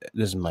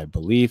is my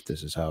belief.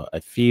 This is how I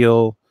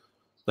feel.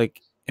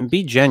 Like, and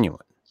be genuine.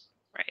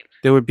 Right.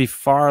 There would be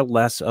far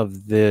less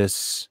of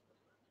this,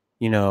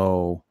 you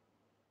know,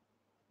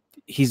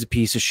 he's a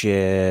piece of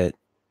shit.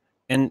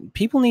 And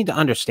people need to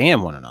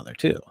understand one another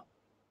too.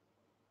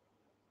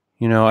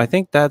 You know, I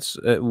think that's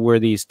where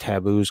these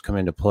taboos come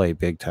into play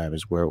big time,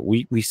 is where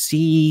we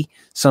see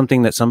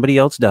something that somebody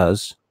else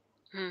does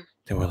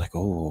that we're like,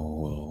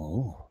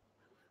 oh,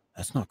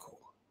 that's not cool.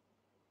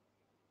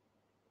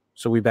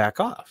 So we back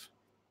off.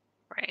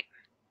 Right.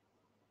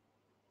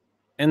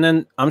 And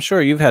then I'm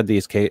sure you've had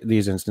these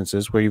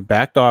instances where you've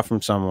backed off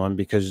from someone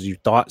because you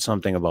thought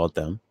something about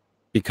them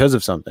because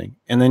of something.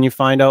 And then you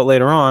find out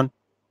later on,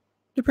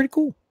 they're pretty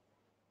cool.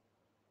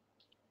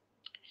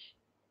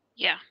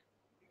 Yeah.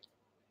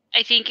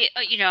 I think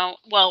you know,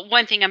 well,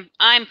 one thing,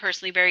 I'm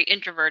personally very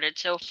introverted,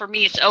 so for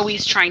me it's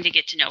always trying to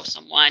get to know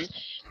someone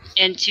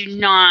and to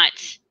not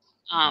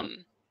I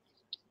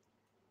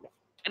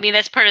mean,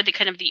 that's part of the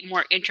kind of the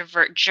more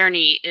introvert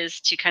journey, is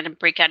to kind of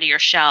break out of your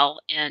shell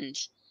and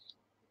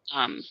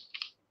um,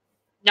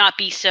 not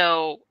be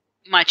so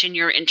much in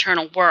your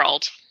internal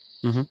world.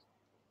 Mm-hmm.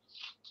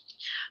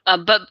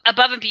 But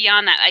above and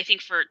beyond that, I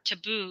think for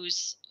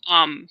taboos,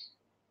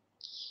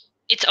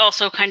 it's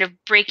also kind of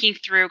breaking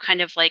through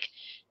kind of like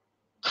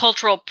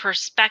cultural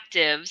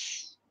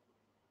perspectives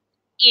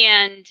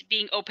and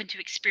being open to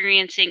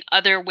experiencing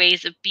other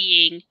ways of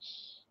being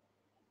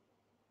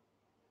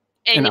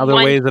And and other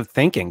one ways of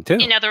thinking too.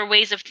 in other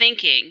ways of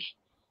thinking.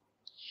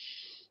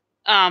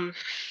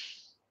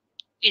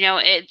 You know,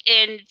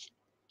 and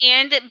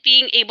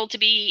being able to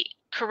be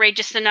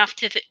courageous enough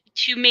to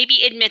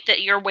maybe admit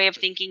that your way of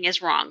thinking is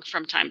wrong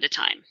from time to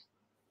time.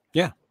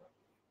 Yeah.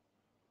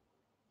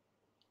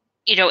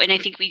 You know, and I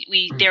think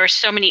we there are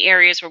so many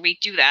areas where we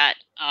do that.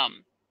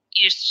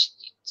 You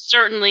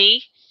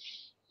certainly,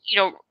 you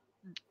know,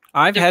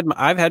 I've had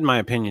my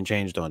opinion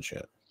changed on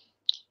shit.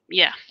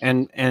 yeah.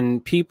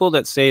 And people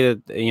that say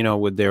that, you know,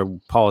 with their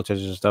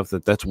politicians and stuff,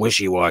 that's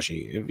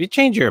wishy-washy. If you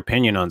change your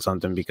opinion on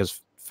something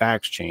because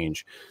facts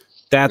change,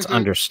 that's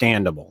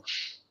understandable.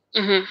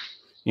 Mm-hmm.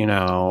 You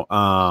know,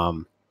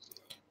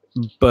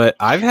 but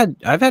I've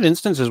had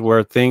instances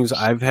where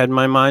I've had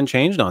my mind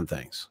changed on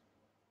things.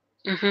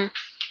 Mm-hmm.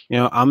 You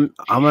know, I'm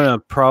gonna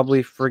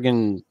probably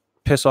friggin'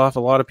 piss off a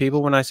lot of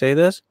people when I say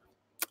this.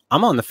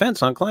 I'm on the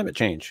fence on climate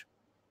change.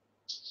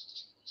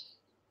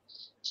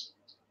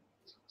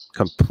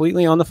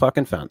 Completely on the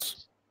fucking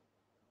fence.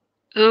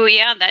 Oh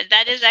yeah,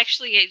 that is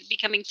actually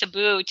becoming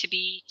taboo to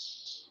be,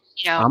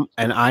 you know.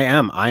 I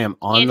am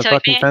on the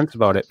fucking fence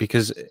about it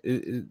because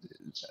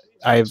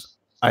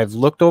I've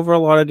looked over a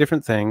lot of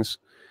different things,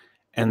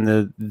 and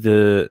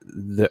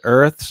the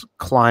Earth's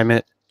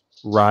climate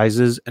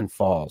rises and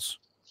falls.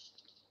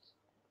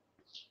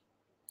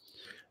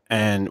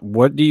 And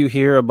what do you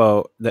hear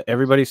about that?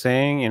 Everybody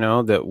saying, you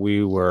know, that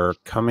we were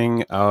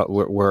coming out,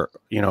 we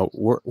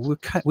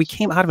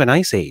came out of an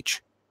ice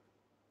age,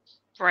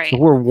 Right. so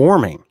we're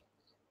warming.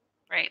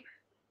 Right.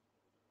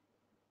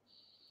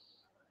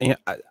 And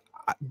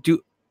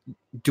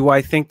do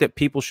I think that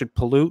people should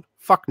pollute?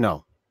 Fuck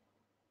no.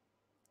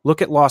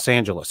 Look at Los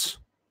Angeles.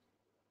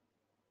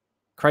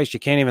 Christ, you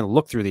can't even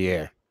look through the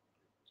air.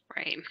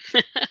 Right.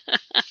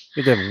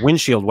 You have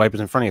windshield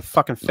wipers in front of your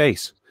fucking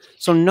face.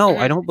 So no,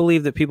 I don't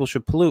believe that people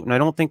should pollute, and I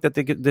don't think that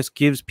this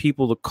gives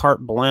people the carte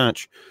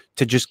blanche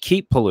to just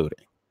keep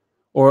polluting.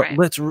 or Right.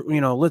 let's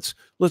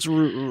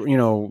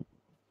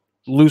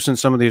loosen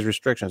some of these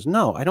restrictions.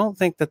 No, I don't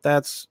think that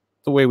that's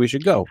the way we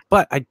should go.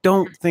 But I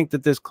don't think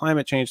that this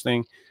climate change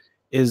thing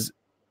is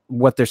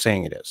what they're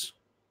saying it is.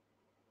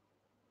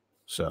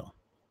 So,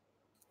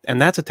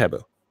 and that's a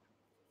taboo.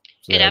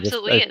 So It I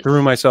absolutely threw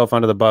is. myself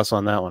under the bus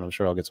on that one. I'm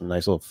sure I'll get some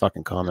nice little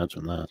fucking comments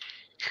from that.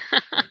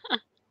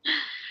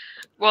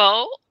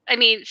 Well, I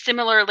mean,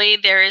 similarly,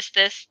 there is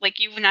this, like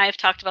you and I have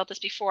talked about this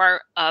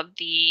before, of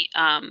the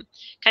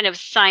kind of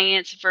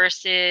science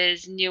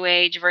versus new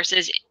age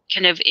versus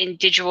kind of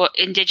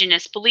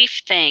indigenous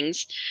belief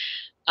things,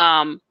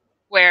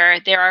 where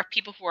there are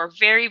people who are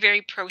very,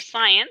 very pro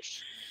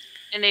science,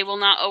 and they will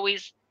not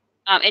always,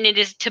 and it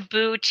is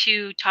taboo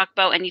to talk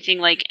about anything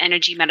like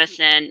energy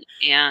medicine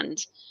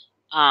and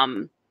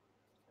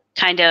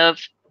kind of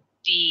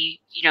the,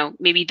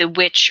 maybe the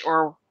witch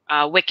or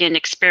Wiccan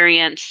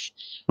experience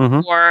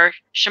or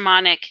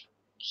shamanic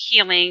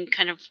healing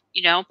kind of,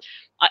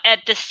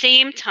 at the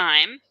same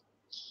time,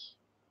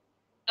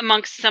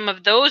 amongst some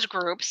of those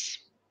groups,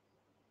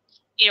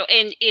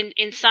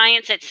 in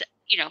science, it's,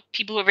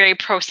 people who are very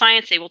pro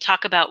science, they will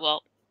talk about,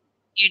 well,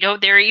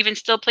 there are even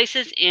still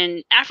places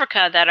in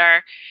Africa that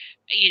are,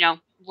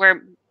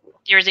 where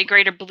there's a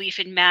greater belief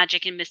in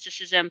magic and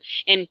mysticism,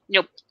 and,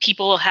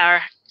 people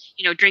are,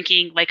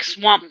 drinking like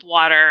swamp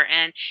water,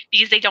 and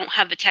because they don't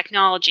have the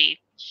technology.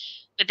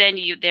 But then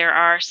there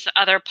are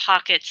other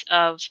pockets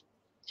of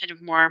kind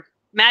of more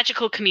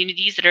magical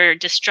communities that are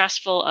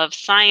distrustful of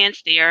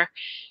science. They are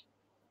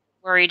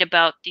worried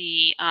about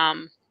the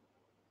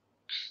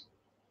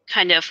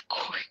kind of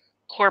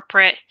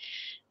corporate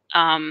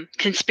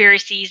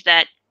conspiracies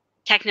that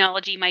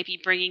technology might be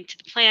bringing to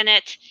the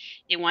planet.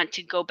 They want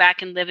to go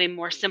back and live a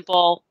more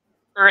simple,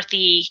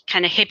 earthy,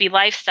 kind of hippie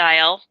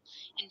lifestyle.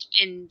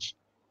 And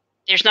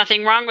there's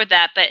nothing wrong with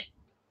that. But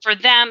for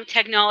them,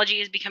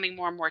 technology is becoming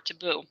more and more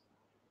taboo.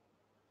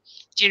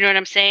 Do you know what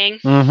I'm saying?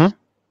 Mm-hmm.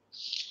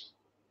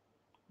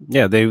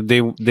 Yeah,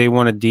 they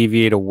want to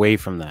deviate away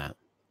from that.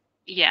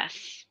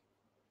 Yes.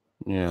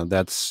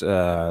 That's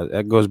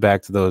that goes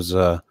back to those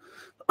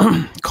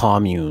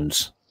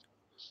communes.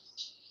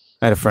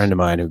 I had a friend of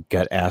mine who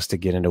got asked to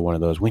get into one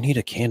of those. We need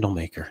a candle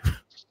maker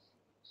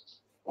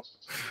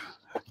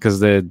because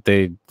they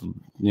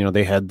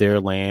had their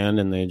land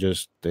and they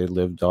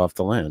lived off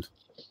the land.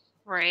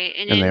 Right.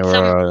 And they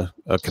were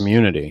a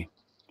community.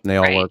 And they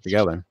all right. worked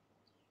together.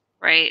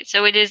 Right.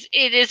 So it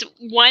is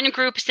one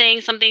group saying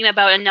something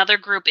about another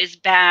group is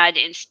bad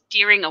and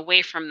steering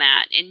away from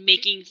that and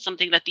making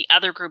something that the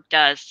other group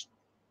does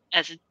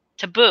as a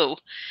taboo.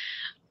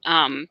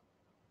 When,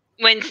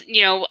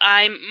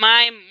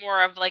 I'm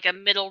more of like a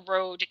middle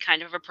road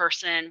kind of a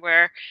person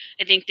where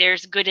I think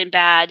there's good and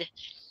bad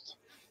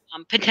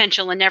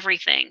potential in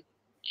everything.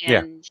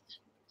 And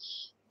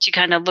to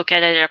kind of look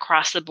at it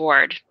across the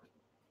board.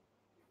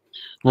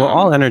 Well,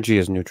 all energy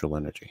is neutral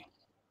energy.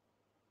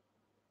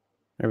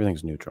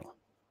 Everything's neutral.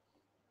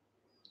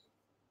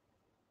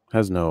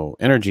 Has no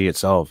energy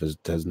itself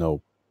has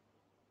no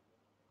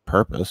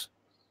purpose.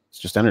 It's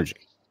just energy.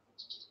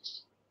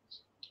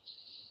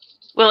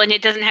 Well, and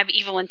it doesn't have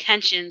evil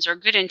intentions or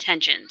good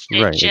intentions.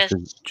 Right.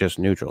 It's just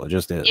neutral. It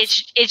just is.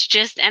 It's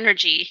just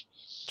energy.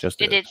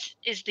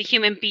 It's the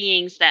human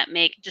beings that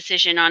make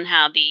decision on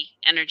how the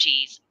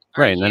energies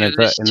are right, and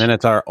used. then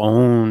it's our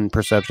own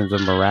perceptions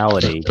of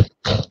morality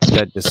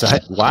that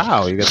decide.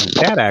 Wow, you got some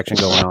cat action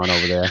going on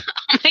over there.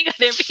 Oh my god,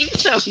 they're being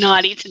so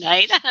naughty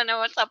tonight. I don't know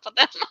what's up with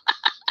them.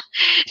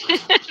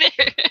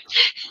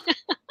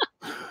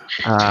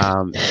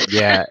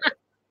 Yeah,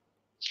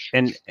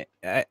 and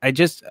I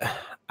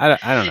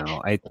don't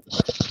know. I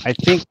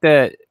think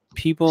that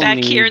people back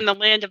here in the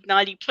land of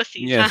naughty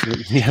pussies. Yes,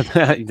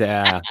 huh?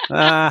 yeah.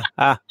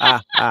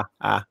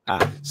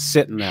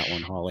 Sit in that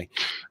one, Holly.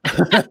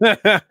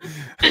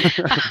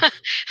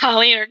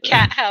 Holly in her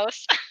cat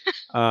house.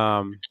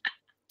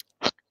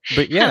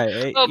 But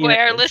yeah. Oh boy,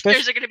 our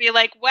listeners are going to be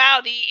like,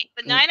 "Wow, the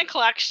 9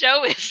 o'clock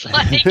show is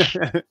like."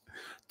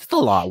 It's a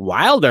lot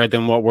wilder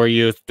than what we're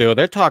used to.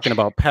 They're talking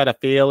about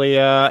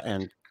pedophilia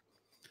and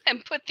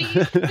put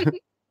these.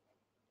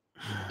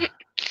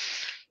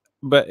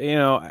 But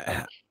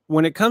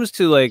when it comes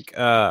to like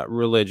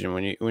religion,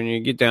 when you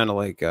get down to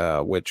like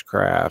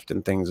witchcraft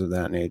and things of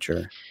that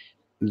nature,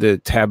 the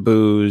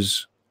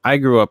taboos, I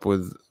grew up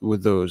with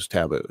those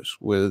taboos,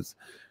 with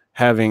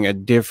having a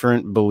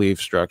different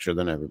belief structure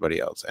than everybody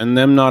else, and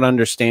them not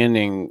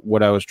understanding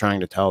what I was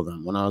trying to tell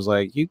them when I was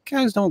like, you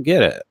guys don't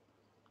get it.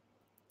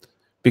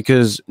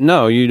 Because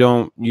no, you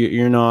don't.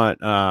 You're not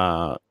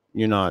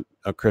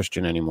a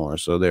Christian anymore,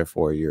 so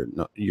therefore you're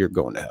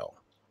going to hell.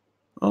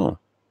 Oh,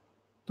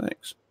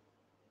 thanks.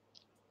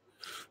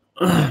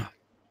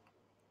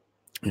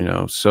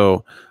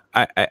 So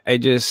I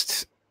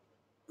just,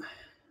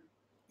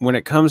 when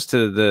it comes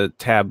to the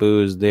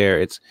taboos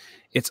there, it's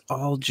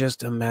all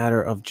just a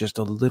matter of just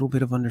a little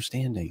bit of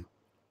understanding.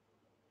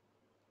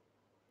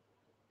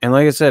 And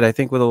like I said, I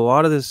think with a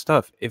lot of this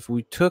stuff, if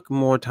we took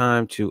more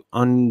time to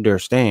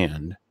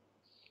understand,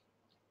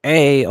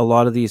 a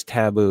lot of these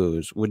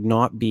taboos would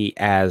not be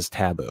as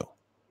taboo.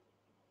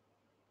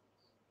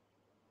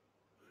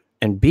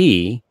 And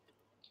B,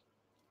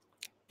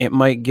 it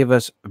might give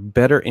us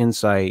better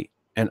insight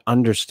and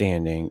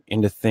understanding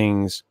into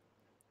things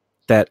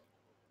that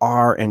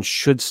are and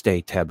should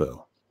stay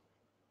taboo,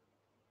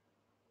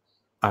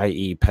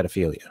 i.e.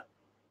 pedophilia,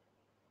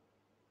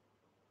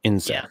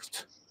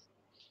 incest.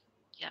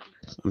 Yeah.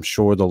 I'm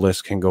sure the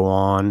list can go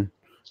on.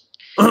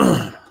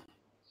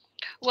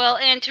 Well,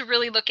 and to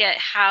really look at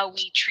how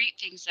we treat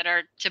things that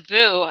are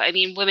taboo. I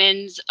mean,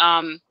 women's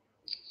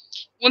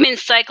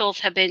cycles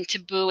have been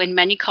taboo in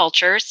many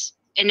cultures,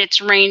 and it's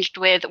ranged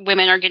with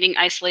women are getting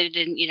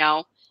isolated and,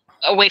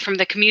 away from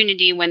the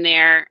community when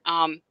they're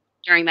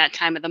during that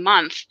time of the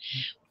month.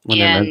 When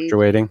they're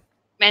menstruating.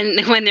 When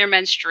they're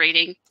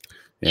menstruating.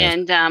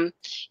 Yes. And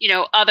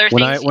other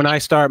things. When I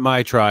start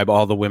my tribe,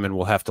 all the women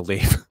will have to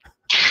leave.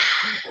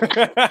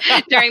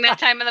 During that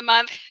time of the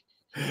month.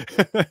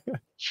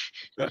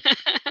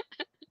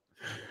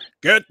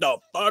 Get the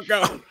fuck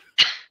out.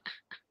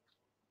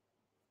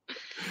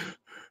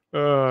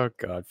 Oh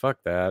God, fuck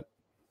that.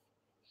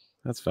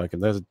 That's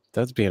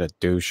being a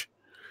douche.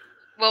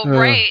 Well,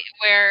 right,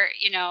 where,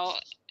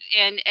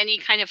 and any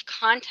kind of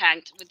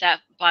contact with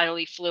that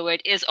bodily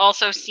fluid is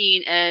also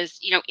seen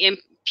as,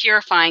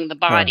 purifying the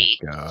body.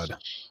 Oh God.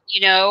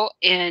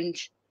 And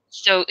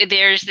so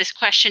there's this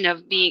question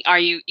of are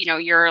you,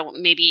 you're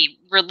maybe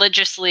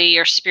religiously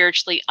or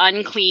spiritually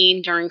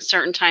unclean during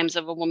certain times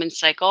of a woman's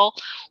cycle,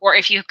 or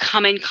if you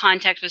come in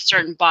contact with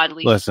certain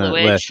bodily fluids.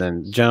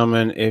 Listen,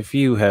 gentlemen, if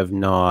you have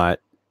not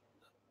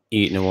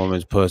eaten a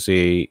woman's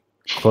pussy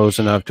close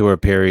enough to her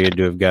period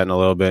to have gotten a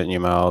little bit in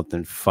your mouth,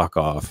 then fuck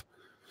off.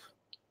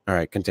 All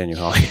right, continue,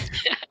 Holly.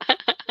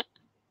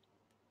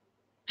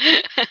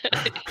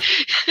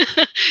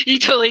 You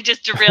totally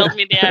just derailed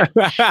me there.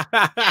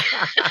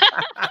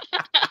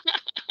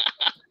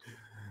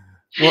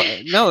 Well,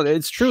 no,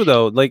 it's true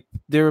though. Like,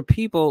 there are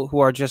people who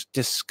are just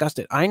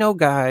disgusted. I know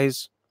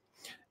guys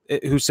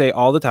who say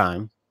all the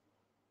time,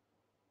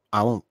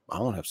 I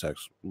won't have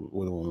sex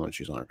with a woman when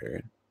she's on her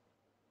period.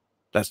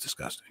 That's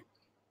disgusting.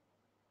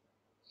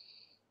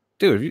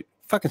 Dude, have you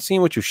fucking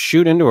seen what you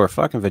shoot into her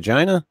fucking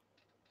vagina?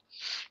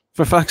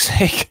 For fuck's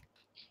sake.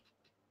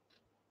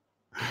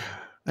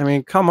 I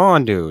mean, come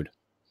on, dude.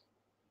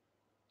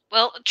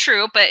 Well,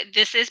 true, but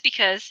this is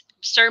because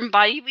certain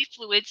bodily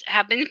fluids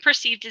have been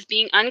perceived as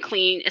being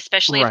unclean,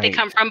 especially if they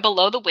come from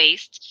below the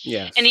waist.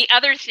 Yes. And the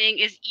other thing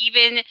is,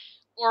 even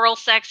oral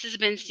sex has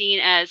been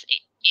seen as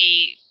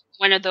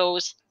one of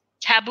those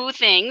taboo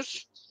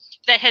things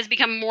that has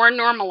become more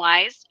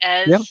normalized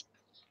as,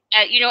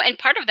 and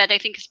part of that I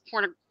think is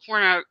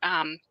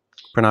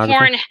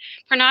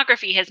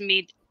pornography has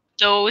made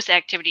those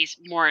activities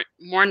more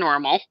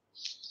normal.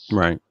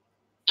 Right.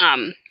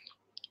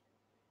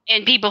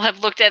 And people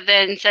have looked at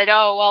that and said,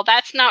 oh, well,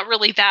 that's not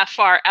really that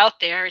far out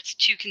there. It's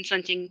two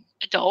consenting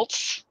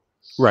adults.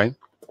 Right.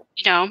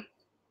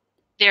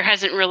 There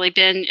hasn't really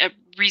been a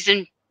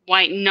reason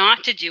why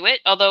not to do it,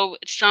 although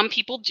some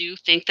people do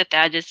think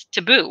that is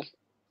taboo,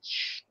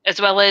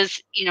 as well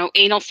as,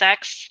 anal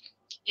sex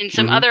and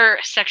some other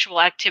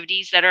sexual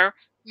activities that are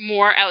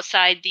more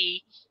outside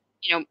the,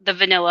 the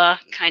vanilla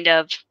kind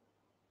of,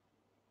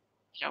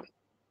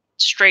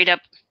 straight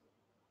up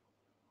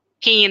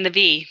P in the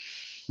V.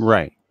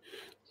 Right.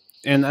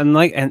 And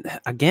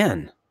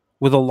again,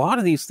 with a lot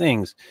of these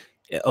things,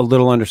 a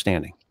little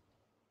understanding,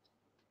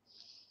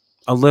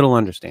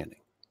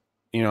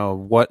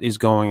 what is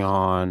going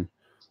on,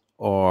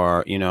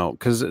 or,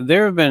 because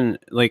there have been,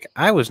 like,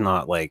 I was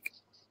not like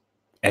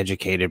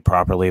educated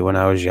properly when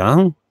I was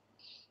young.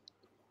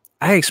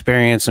 I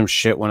experienced some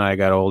shit when I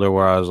got older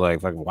where I was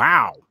like,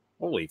 wow,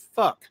 holy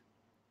fuck.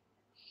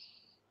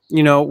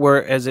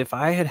 Whereas if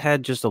I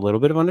had just a little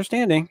bit of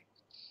understanding,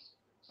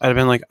 I'd have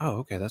been like, oh,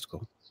 okay, that's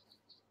cool.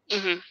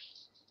 Mm-hmm.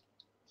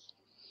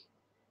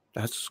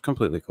 That's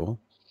completely cool.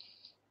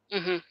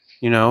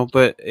 Mm-hmm.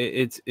 But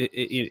it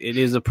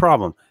is a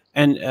problem.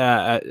 And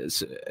are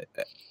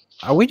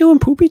we doing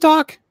poopy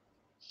talk?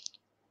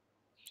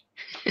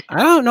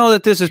 I don't know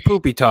that this is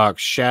poopy talk,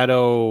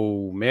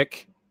 Shadow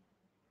Mick.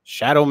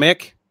 I don't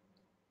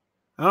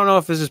know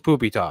if this is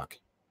poopy talk.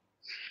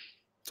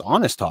 It's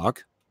honest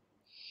talk.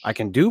 I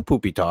can do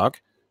poopy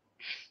talk.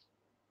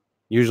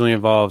 Usually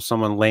involves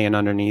someone laying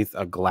underneath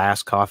a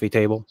glass coffee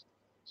table.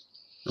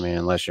 I mean,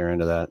 unless you're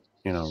into that,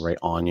 right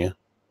on you,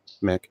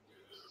 Mick.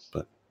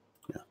 But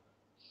yeah,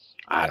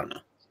 I don't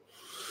know.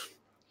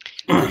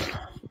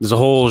 There's a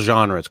whole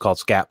genre. It's called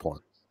scat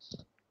porn.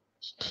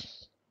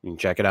 You can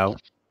check it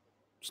out.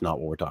 It's not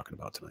what we're talking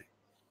about tonight.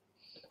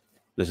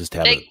 This is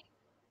taboo.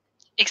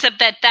 Except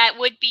that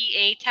would be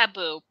a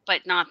taboo,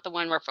 but not the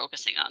one we're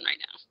focusing on right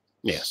now.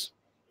 Yes.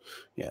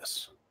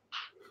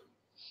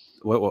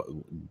 What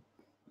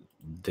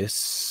this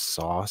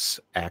sauce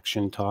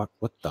action talk?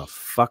 What the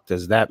fuck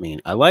does that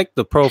mean? I like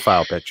the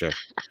profile picture.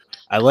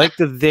 I like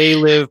the They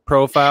Live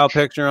profile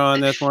picture on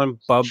this one,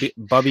 Bubby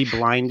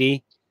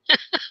Blindy.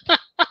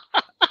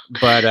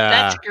 But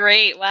that's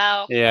great.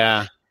 Wow.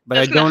 Yeah, but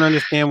I don't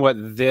understand what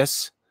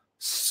this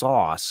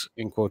sauce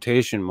in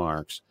quotation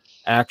marks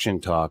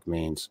action talk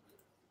means.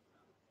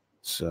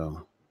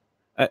 So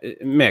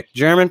Mick,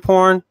 German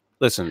porn.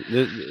 Listen,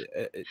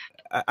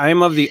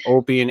 I'm of the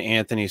Opie and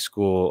Anthony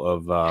school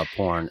of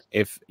porn.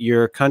 If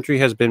your country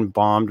has been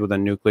bombed with a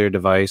nuclear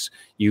device,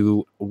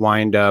 you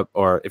wind up,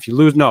 or if you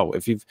lose, no,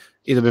 if you've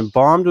either been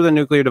bombed with a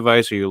nuclear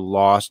device or you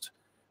lost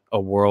a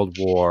world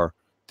war,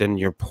 then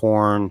your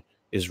porn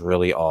is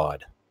really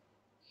odd.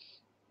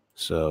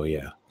 So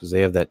yeah, because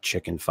they have that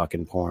chicken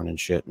fucking porn and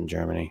shit in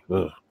Germany.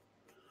 Ugh.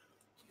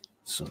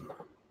 So,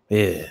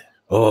 yeah.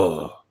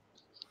 Oh.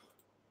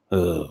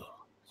 Ugh.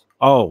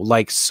 Oh,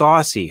 like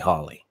saucy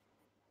Holly.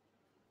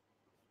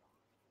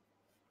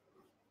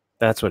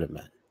 That's what it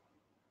meant.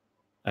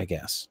 I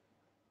guess.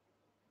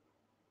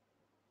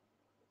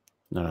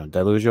 No. Did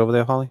I lose you over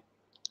there, Holly?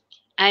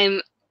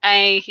 You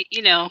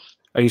know.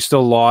 Are you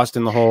still lost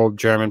in the whole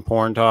German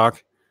porn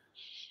talk?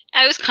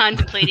 I was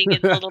contemplating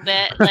it a little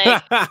bit.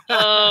 Like,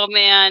 oh,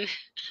 man.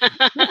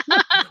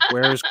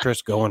 Where is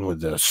Chris going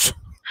with this?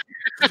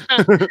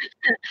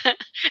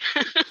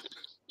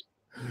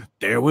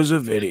 There was a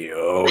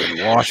video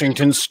in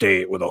Washington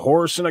State with a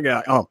horse and a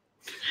guy. Oh.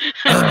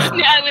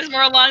 Yeah, it was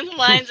more along the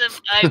lines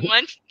of I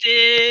once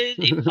did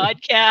a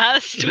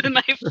podcast with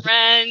my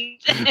friend,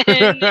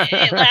 and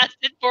it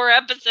lasted 4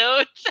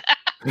 episodes.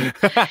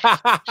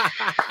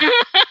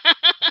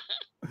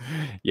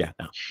 Yeah.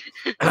 No.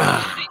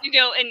 You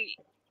know, and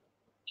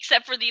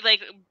except for the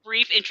like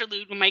brief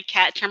interlude when my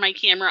cat turned my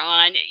camera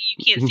on,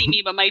 you can't see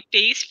me, but my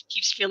face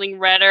keeps feeling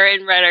redder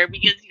and redder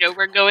because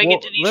we're going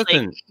into these.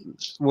 Listen,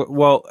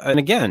 well, and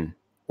again,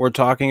 we're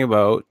talking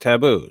about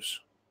taboos.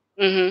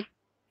 Mm-hmm.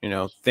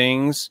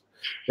 Things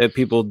that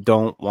people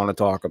don't want to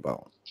talk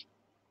about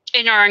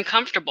and are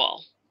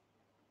uncomfortable,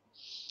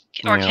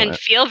 or can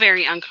feel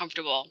very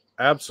uncomfortable.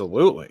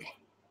 Absolutely.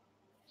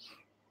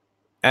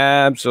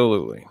 And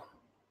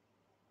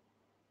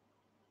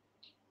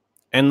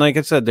like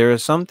I said, there are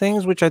some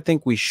things which I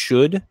think we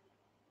should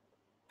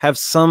have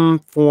some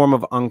form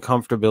of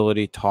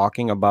uncomfortability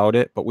talking about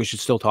it, but we should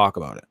still talk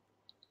about it.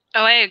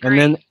 Oh, I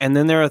agree. And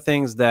then there are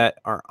things that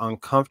are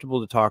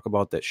uncomfortable to talk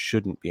about that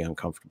shouldn't be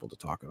uncomfortable to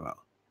talk about.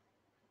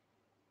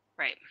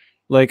 Right.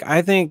 Like,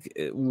 I think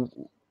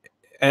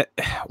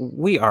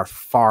we are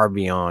far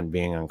beyond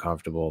being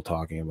uncomfortable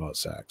talking about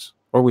sex,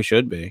 or we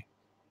should be.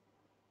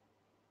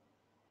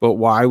 But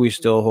why we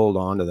still hold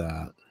on to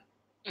that,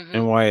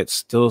 and why it's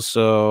still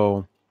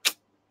so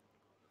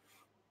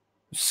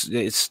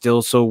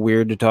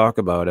weird to talk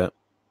about it.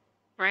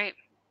 Right.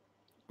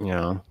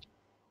 I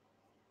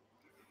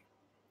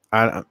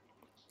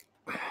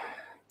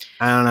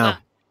don't know.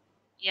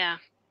 Yeah.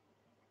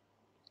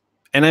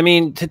 And I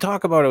mean, to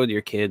talk about it with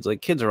your kids,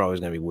 like, kids are always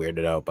going to be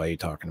weirded out by you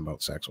talking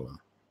about sex with them.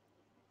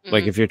 Mm-hmm.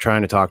 Like, if you're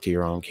trying to talk to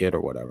your own kid or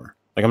whatever.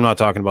 Like, I'm not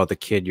talking about the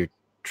kid you're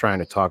trying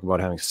to talk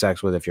about having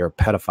sex with if you're a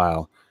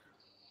pedophile.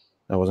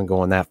 I wasn't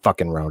going that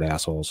fucking route,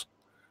 assholes.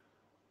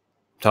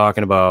 I'm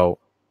talking about,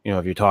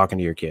 if you're talking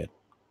to your kid.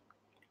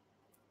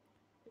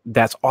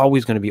 That's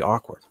always going to be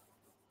awkward.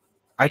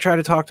 I try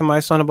to talk to my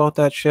son about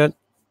that shit.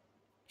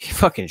 He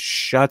fucking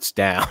shuts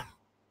down.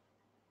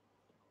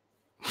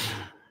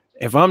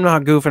 If I'm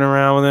not goofing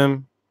around with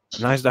him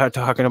and I start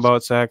talking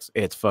about sex,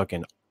 it's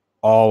fucking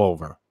all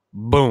over.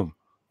 Boom.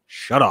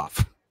 Shut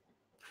off.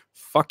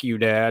 Fuck you,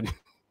 Dad.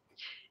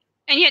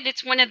 And yet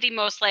it's one of the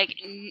most like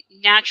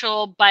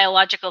natural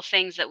biological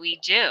things that we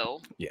do.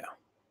 Yeah.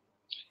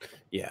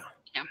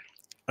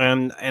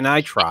 And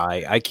I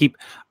try. I keep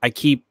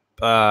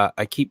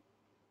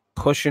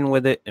pushing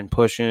with it and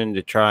pushing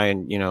to try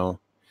and,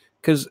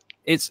 because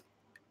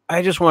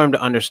I just want him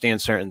to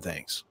understand certain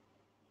things.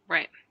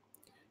 Right.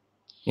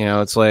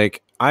 It's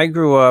like I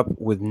grew up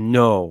with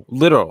no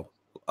literal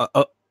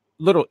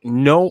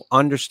no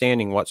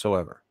understanding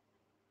whatsoever.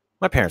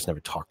 My parents never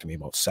talked to me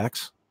about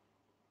sex.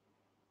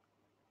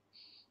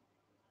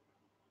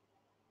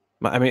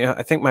 I mean,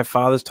 I think my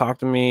father's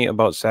talked to me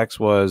about sex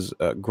was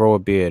grow a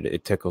beard.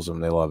 It tickles them.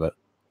 They love it.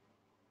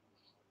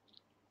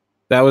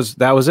 That was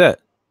it.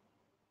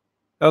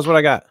 That was what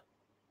I got.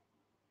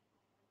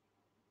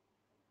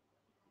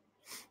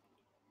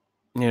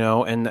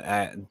 And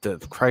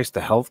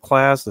the health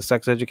class, the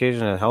sex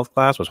education and health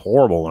class was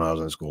horrible when I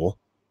was in school.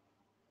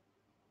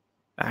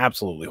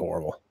 Absolutely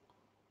horrible.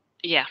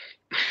 Yeah.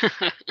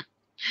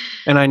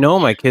 And I know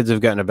my kids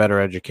have gotten a better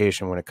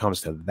education when it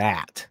comes to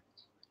that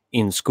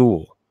in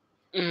school.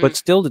 Mm-hmm. But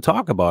still, to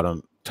talk about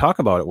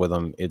it with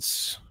them,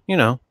 it's,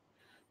 and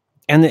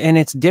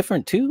it's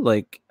different too.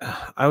 Like,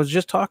 I was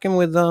just talking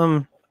with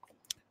Phil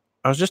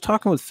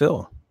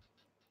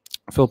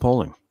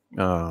Poling.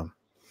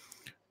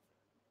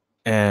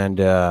 And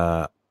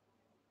I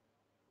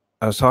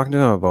was talking to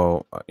him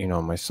about,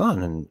 my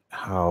son and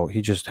how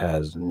he just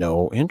has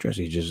no interest.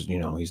 He just,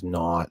 he's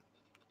not,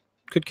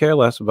 could care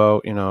less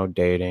about,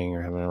 dating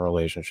or having a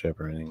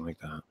relationship or anything like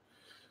that.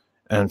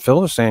 And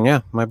Phil was saying,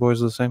 yeah, my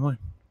boys are the same way.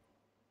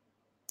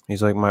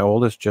 He's like, my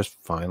oldest just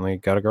finally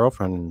got a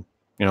girlfriend.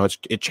 And,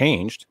 it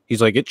changed.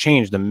 He's like, it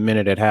changed the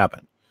minute it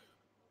happened.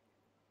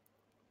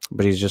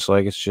 But he's just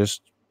like, it's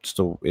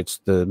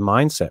the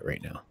mindset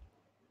right now.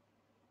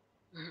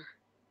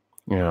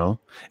 you know.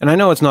 And I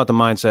know it's not the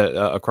mindset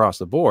across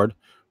the board,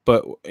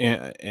 but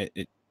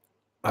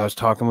I was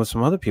talking with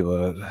some other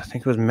people. I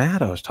think it was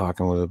Matt I was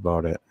talking with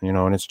about it, you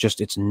know, and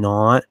it's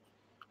not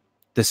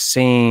the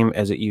same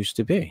as it used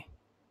to be.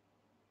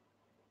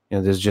 You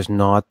know, there's just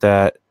not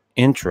that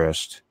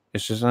interest.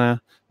 It's just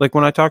like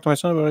when I talked to my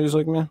son about it, he's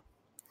like, man,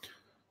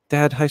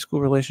 Dad, high school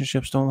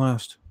relationships don't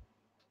last.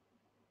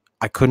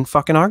 I couldn't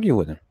fucking argue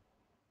with him.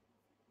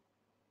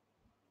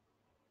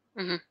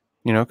 Mm-hmm.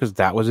 You know, because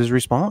that was his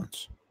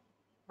response.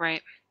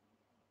 Right.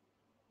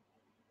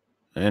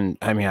 And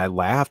I mean, I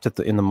laughed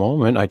in the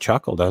moment. I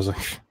chuckled. I was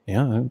like,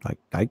 yeah,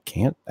 I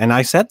can't. And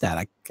I said that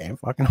I can't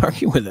fucking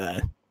argue with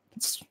that.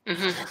 It's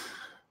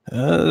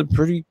a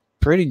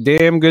pretty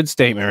damn good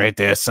statement right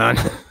there, son.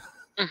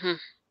 Mm-hmm.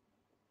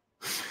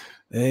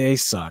 They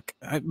suck.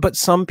 But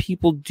some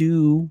people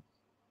do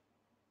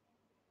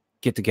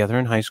get together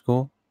in high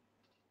school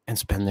and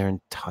spend their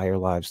entire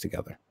lives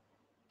together.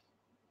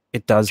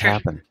 It does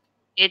happen.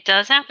 It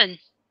does happen.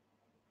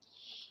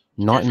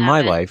 Not in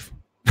my life.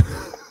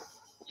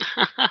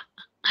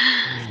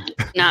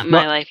 Not in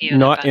my life either.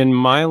 Not in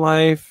my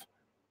life.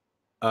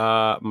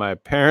 My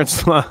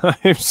parents'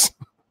 lives.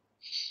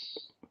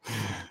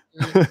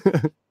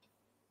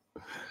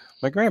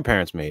 My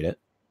grandparents made it.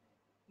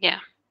 Yeah.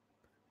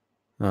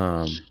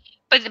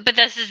 But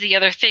this is the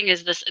other thing,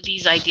 is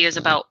these ideas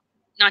about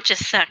not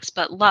just sex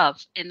but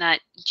love, in that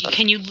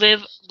can you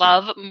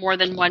love more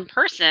than one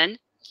person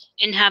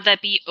and have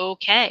that be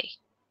okay?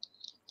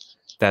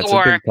 That's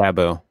a big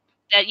taboo.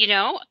 That, you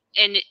know,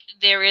 and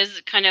there is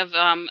kind of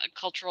a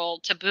cultural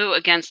taboo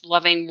against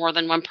loving more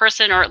than one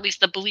person, or at least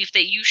the belief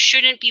that you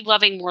shouldn't be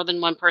loving more than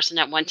one person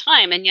at one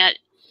time, and yet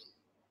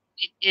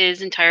it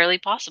is entirely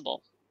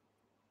possible.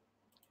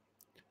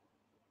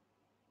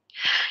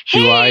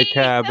 Do I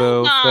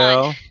taboo,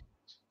 Phil?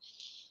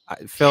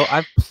 Phil,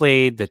 I've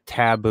played the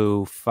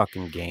taboo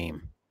fucking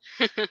game.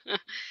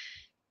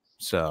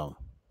 So,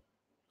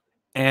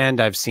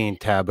 and I've seen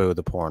Taboo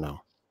the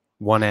porno,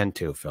 1 and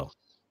 2, Phil.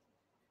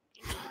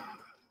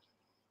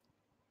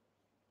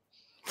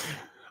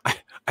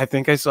 I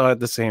think I saw it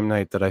the same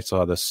night that I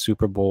saw the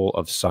Super Bowl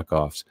of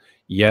Suck-Offs.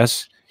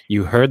 Yes,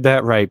 you heard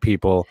that right,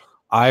 people.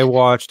 I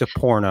watched a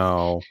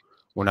porno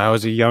when I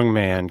was a young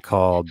man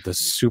called the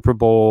Super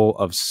Bowl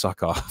of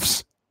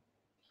Suck-Offs.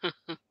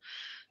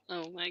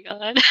 Oh my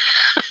God.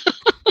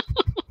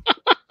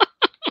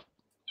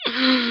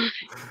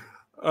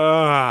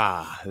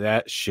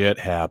 That shit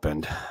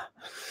happened.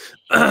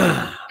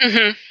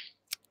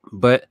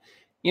 But,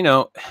 you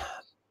know,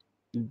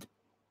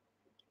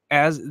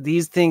 as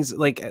these things,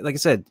 like I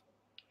said,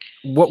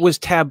 what was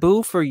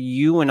taboo for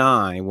you and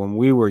I when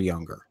we were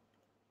younger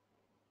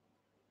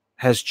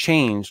has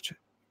changed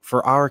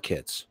for our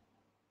kids.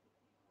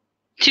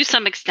 To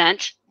some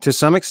extent. To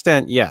some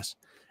extent, yes.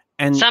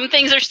 And some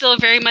things are still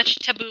very much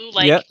taboo,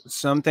 like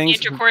some things,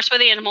 intercourse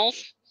with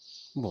animals.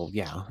 Well,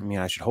 yeah, I mean,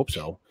 I should hope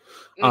so.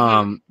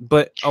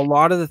 But a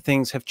lot of the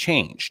things have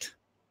changed.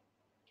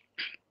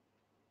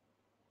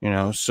 You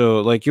know,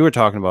 so like you were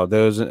talking about,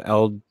 there's an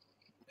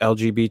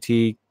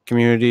LGBT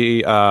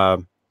community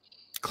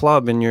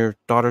club in your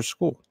daughter's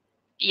school.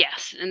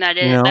 Yes, and that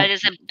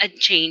is a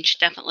change,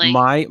 definitely.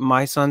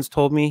 My son's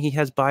told me he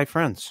has bi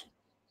friends.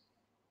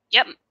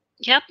 Yep.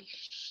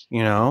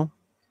 You know,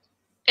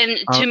 and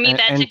to me,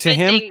 that's a good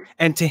thing.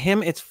 And to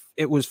him,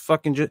 it was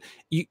fucking just.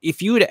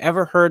 If you had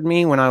ever heard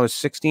me when I was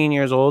 16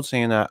 years old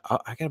saying that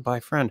I got a bi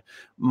friend,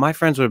 my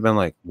friends would have been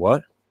like,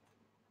 "What?"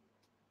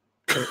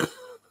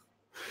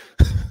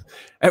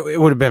 It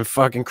would have been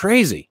fucking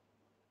crazy.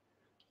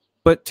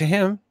 But to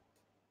him,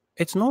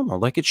 it's normal,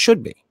 like it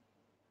should be.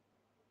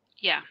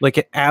 Yeah. Like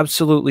it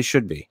absolutely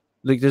should be.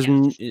 Like there's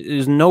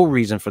no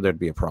reason for there to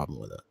be a problem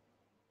with it.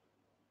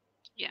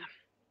 Yeah.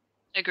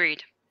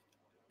 Agreed.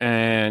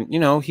 And, you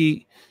know,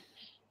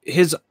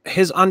 his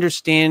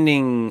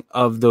understanding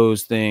of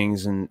those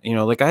things, and, you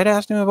know, like I'd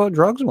asked him about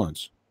drugs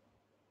once,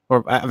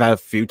 or I've had a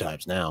few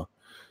times now,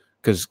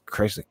 because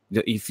Christ,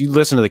 if you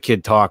listen to the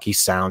kid talk, he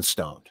sounds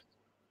stoned.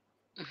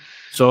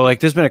 So like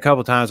there's been a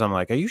couple times I'm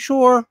like, are you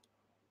sure?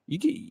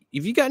 Have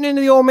you gotten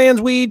into the old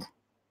man's weed?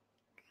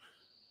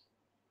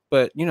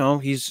 But, you know,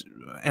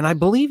 and I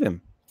believe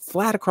him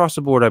flat across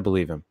the board. I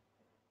believe him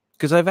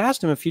because I've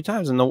asked him a few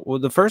times. And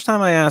the first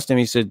time I asked him,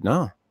 he said,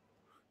 no.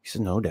 He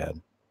said, no,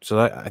 Dad. So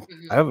I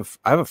have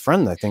a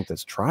friend I think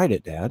that's tried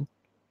it, Dad.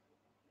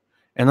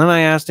 And then I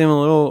asked him a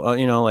little,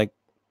 you know, like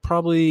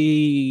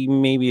probably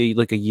maybe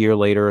like a year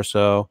later or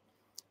so.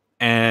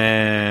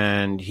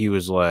 And he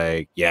was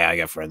like, yeah, I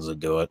got friends that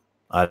do it.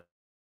 I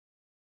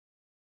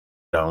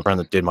know a friend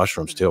that did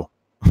mushrooms too.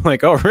 I'm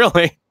like, oh,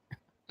 really?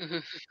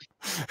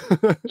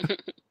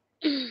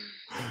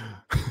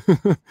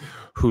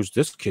 Who's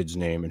this kid's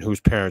name and whose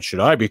parents should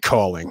I be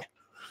calling?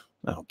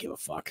 I don't give a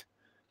fuck.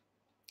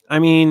 I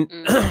mean,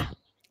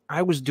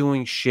 I was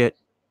doing shit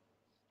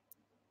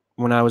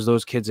when I was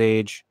those kids'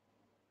 age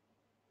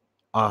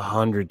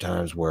 100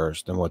 times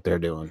worse than what they're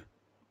doing.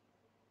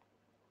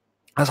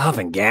 I was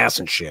huffing gas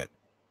and shit.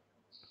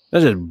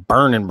 That's just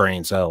burning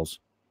brain cells.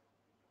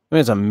 I mean,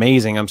 it's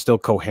amazing I'm still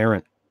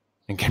coherent,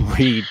 and can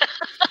read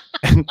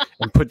and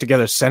put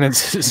together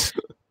sentences.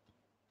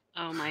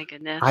 Oh my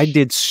goodness. I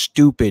did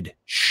stupid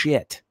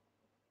shit.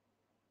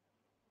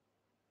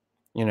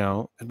 You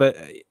know, but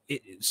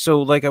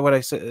so like what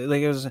I said,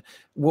 like it was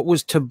what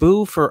was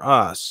taboo for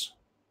us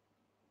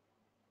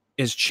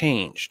is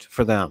changed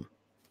for them.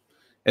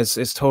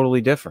 It's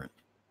totally different.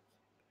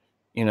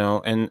 You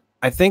know, and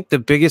I think the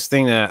biggest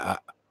thing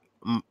that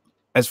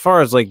as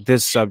far as like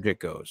this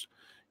subject goes,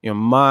 you know,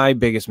 my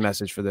biggest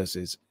message for this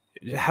is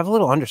have a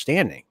little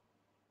understanding.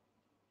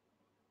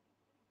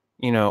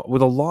 You know,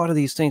 with a lot of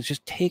these things,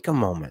 just take a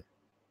moment.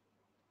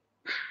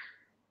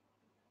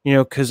 You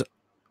know, because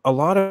a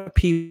lot of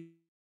people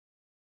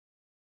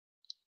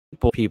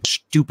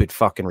stupid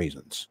fucking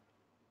reasons.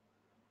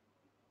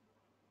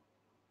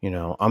 You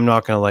know, I'm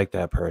not going to like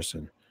that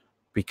person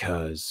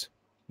because,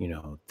 you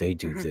know, they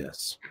do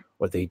this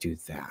or they do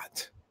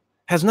that.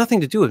 Has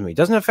nothing to do with me.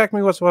 Doesn't affect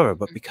me whatsoever.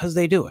 But because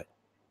they do it,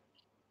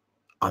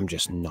 I'm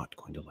just not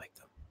going to like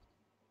them.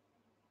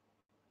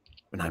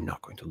 And I'm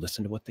not going to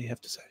listen to what they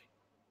have to say.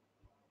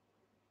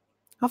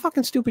 How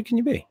fucking stupid can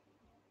you be?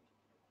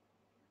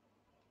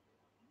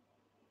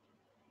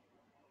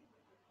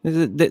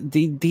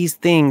 These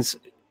things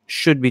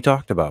should be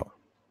talked about.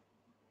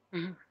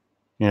 You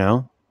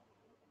know?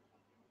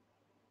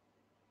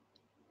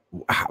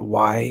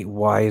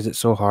 Why is it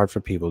so hard for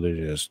people to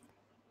just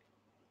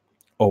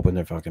open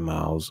their fucking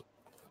mouths,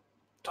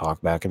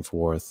 talk back and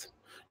forth,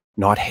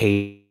 not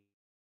hate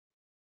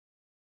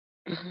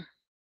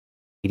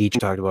each?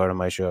 Talked about it on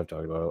my show. I've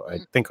talked about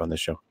it, I think, on this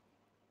show.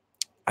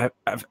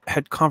 I've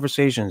had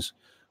conversations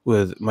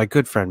with my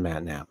good friend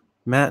Matt Knapp.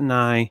 Matt and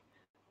I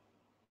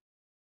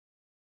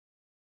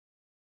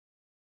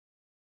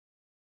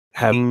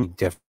having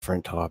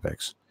different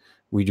topics.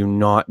 We do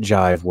not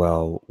jive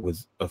well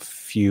with a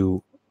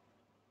few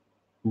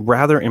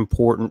rather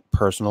important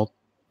personal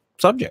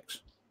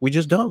subjects. We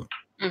just don't.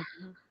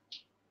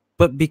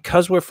 But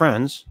because we're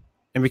friends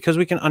and because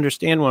we can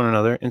understand one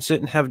another and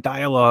sit and have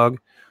dialogue,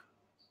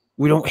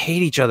 we don't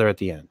hate each other at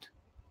the end.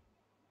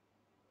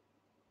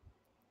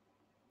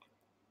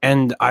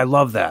 And I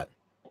love that.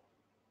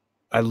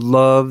 I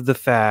love the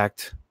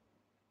fact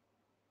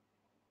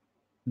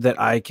that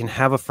I can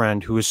have a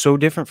friend who is so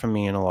different from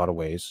me in a lot of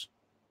ways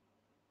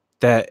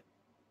that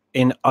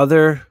in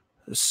other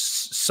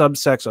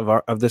subsects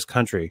of this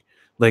country,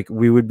 like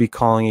we would be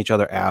calling each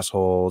other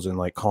assholes and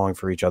like calling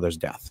for each other's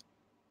death.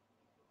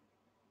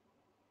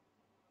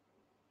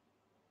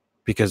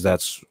 Because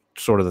that's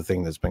sort of the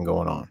thing that's been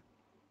going on.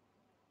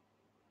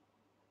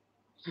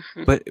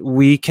 But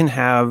we can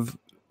have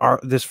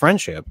this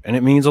friendship, and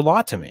it means a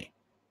lot to me.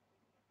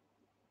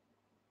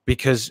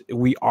 Because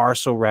we are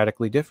so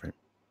radically different.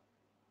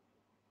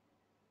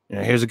 You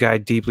know, here's a guy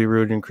deeply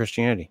rooted in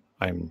Christianity.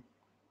 I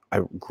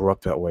grew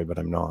up that way, but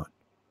I'm not.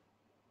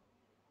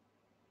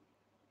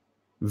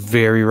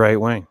 Very right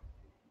wing.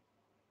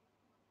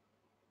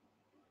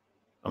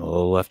 I'm a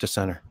little left of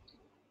center.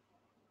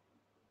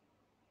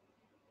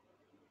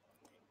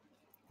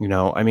 You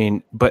know, I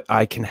mean, but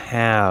I can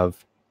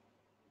have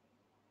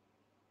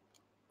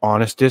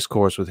honest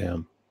discourse with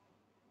him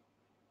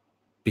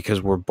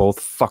because we're both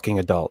fucking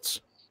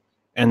adults.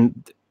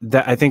 And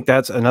that, I think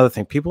that's another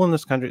thing. People in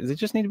this country, they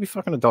just need to be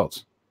fucking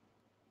adults.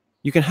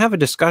 You can have a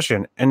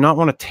discussion and not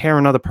want to tear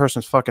another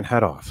person's fucking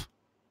head off.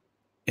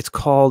 It's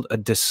called a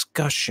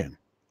discussion.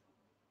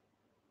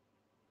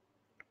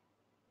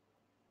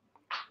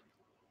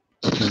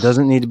 There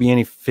doesn't need to be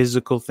any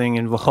physical thing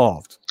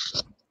involved.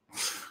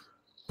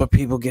 But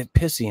people get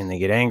pissy and they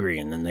get angry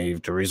and then they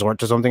have to resort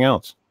to something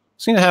else.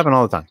 I've seen it happen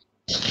all the time.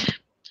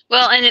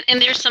 Well,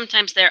 and there's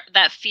sometimes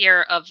that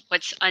fear of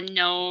what's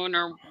unknown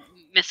or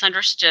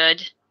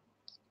misunderstood.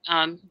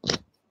 You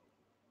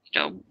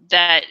know,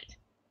 that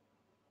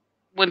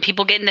when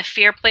people get in the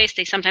fear place,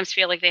 they sometimes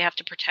feel like they have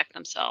to protect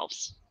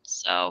themselves.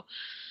 So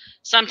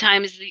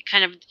sometimes the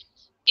kind of,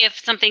 if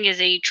something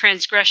is a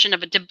transgression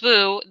of a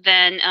taboo,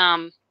 then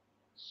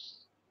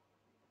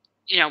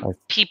you know,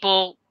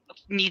 people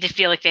need to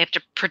feel like they have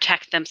to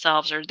protect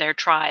themselves or their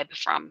tribe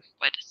from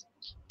what.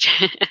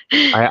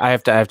 I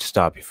have to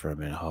stop you for a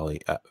minute,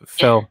 Holly.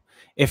 Phil,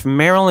 if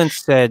Marilyn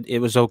said it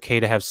was okay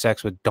to have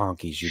sex with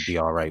donkeys, you'd be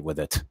all right with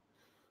it.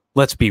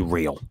 Let's be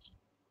real.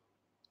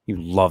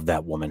 You love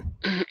that woman,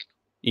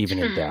 even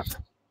in death.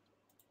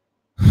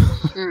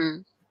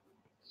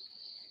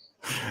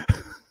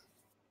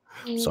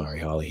 Sorry,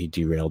 Holly, he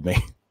derailed me.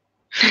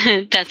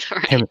 That's all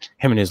right.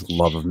 Him and his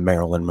love of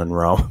Marilyn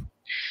Monroe.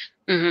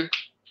 Yeah,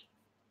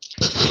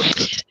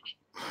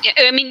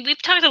 I mean,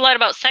 we've talked a lot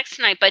about sex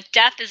tonight, but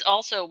death is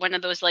also one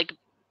of those like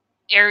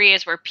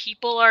areas where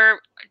people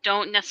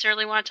don't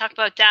necessarily want to talk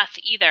about death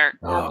either,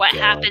 or what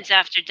happens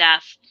after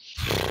death.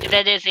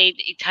 That is a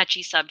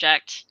touchy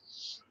subject.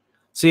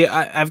 See,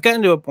 I've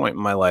gotten to a point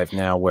in my life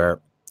now where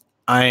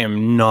I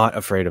am not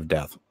afraid of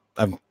death.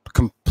 I'm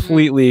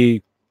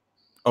completely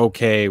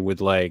okay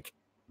with like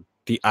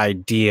the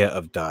idea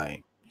of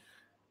dying.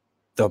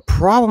 The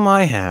problem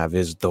I have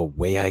is the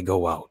way I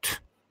go out.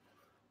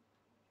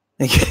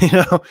 You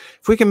know,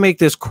 if we can make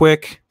this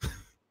quick,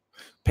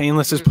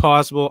 painless as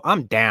possible,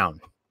 I'm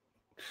down.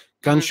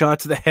 Gunshot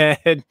to the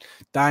head,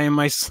 die in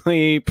my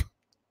sleep.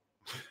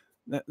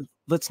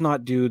 Let's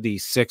not do the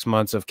 6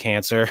 months of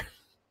cancer.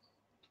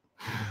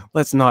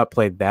 Let's not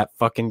play that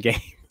fucking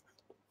game.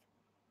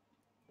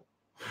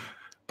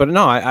 But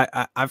no,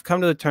 I've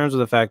come to the terms with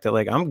the fact that,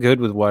 like, I'm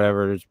good with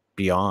whatever is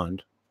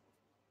beyond.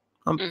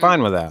 I'm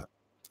fine with that.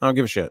 I don't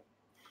give a shit.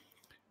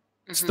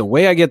 It's the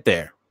way I get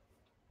there.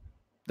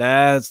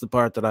 That's the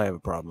part that I have a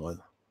problem with.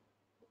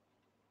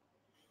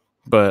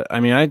 But I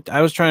mean,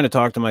 I was trying to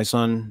talk to my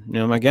son,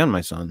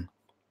 my son,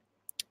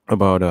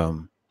 about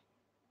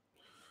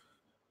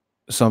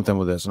something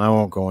with this, and I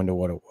won't go into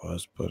what it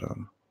was, but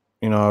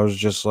I was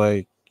just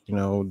like,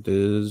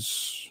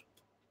 there's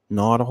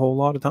not a whole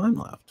lot of time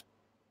left.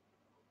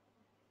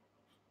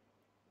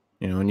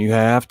 And you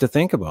have to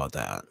think about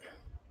that.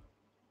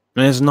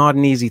 And it's not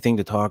an easy thing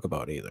to talk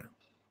about either.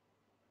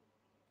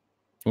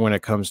 When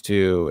it comes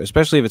to,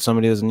 especially if it's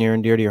somebody that's near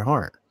and dear to your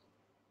heart,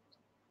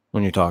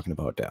 when you're talking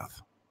about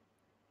death.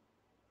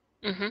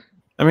 I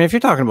mean, if you're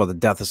talking about the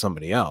death of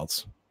somebody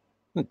else,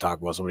 you can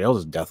talk about somebody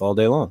else's death all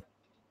day long.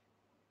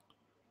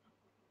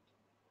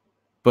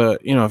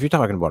 But, if you're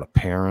talking about a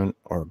parent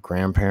or a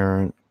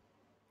grandparent,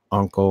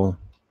 uncle,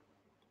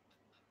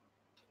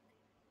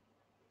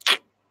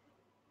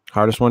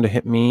 hardest one to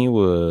hit me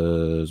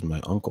was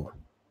my uncle.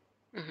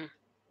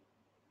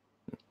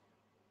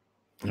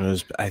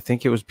 I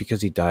think it was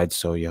because he died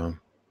so young.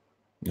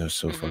 It was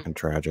so fucking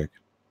tragic.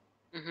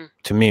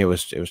 To me, it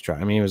was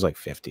tragic. I mean, he was like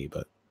 50,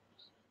 but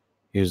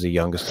he was the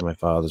youngest of my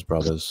father's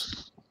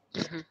brothers.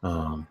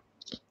 And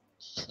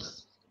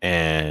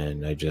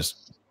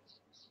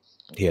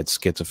he had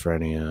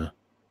schizophrenia.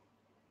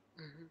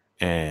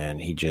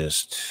 And he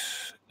just,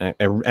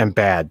 and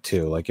bad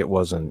too. Like, it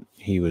wasn't,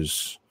 he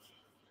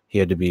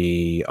had to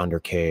be under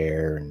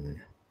care and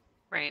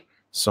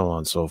so on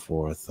and so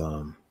forth.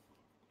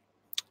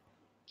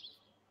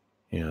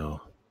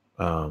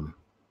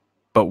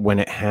 But when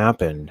it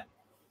happened,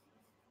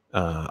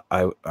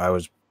 I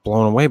was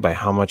blown away by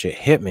how much it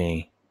hit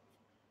me,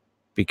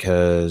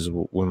 because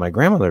when my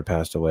grandmother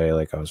passed away,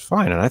 like, I was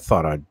fine, and I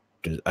thought I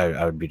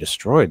would be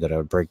destroyed, that I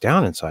would break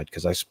down inside,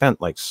 because I spent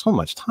like so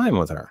much time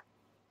with her.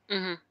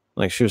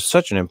 Like, she was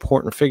such an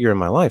important figure in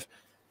my life,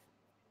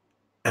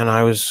 and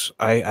I was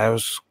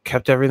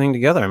kept everything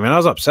together. I mean, I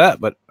was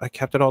upset, but I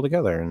kept it all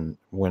together. And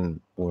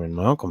when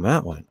my Uncle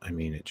Matt went, I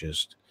mean, it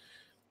just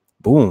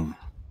boom.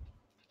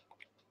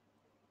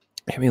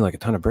 Hit me like a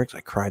ton of bricks. I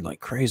cried like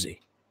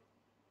crazy.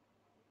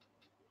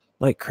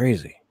 Like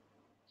crazy.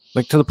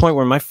 Like, to the point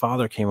where my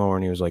father came over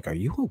and he was like, "Are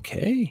you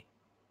okay?"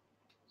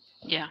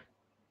 Yeah.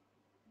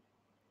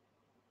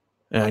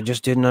 And I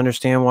just didn't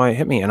understand why it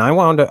hit me. And I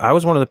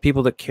was one of the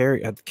people that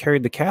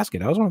carried the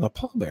casket. I was one of the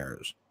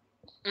pallbearers.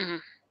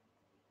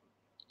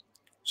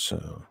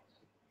 So,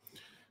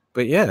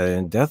 but yeah,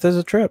 and death is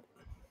a trip.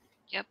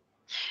 Yep.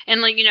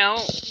 And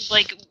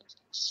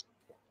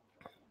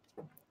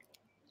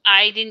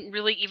I didn't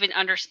really even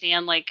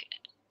understand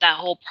that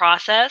whole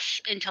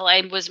process until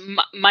I was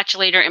much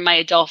later in my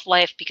adult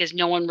life, because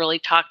no one really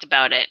talked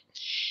about it.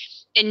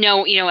 And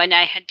and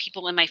I had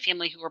people in my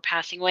family who were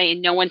passing away,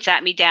 and no one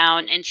sat me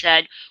down and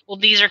said, well,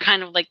 these are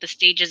kind of like the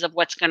stages of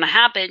what's going to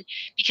happen,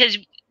 because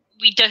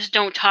we just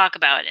don't talk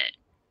about it.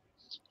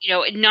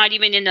 Not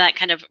even in that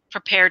kind of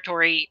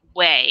preparatory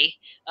way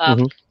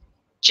of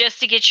just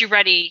to get you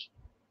ready.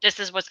 This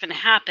is what's going to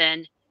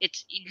happen.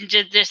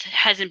 This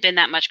hasn't been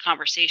that much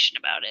conversation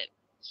about it.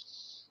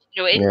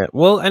 Yeah.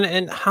 Well,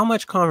 and how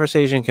much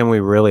conversation can we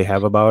really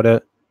have about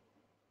it?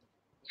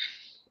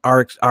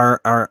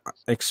 Our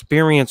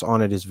experience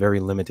on it is very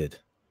limited.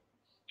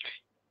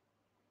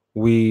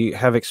 We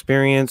have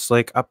experience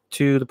like up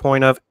to the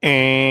point of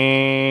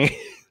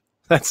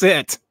that's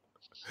it.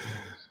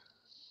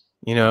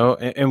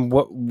 And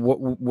what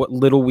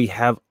little we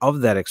have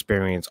of that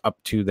experience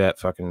up to that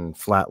fucking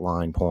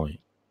flatline point.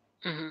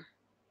 I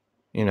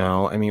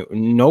mean,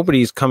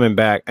 nobody's coming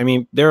back. I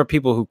mean, there are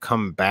people who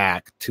come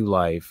back to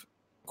life,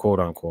 quote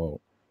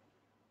unquote,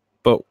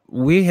 but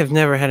we have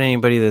never had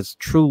anybody that's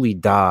truly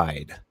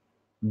died,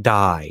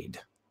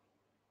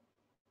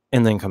 and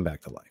then come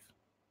back to life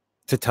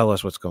to tell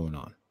us what's going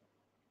on.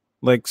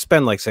 Like,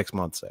 spend like 6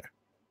 months there.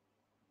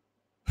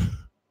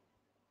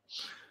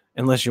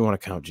 Unless you want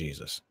to count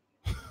Jesus.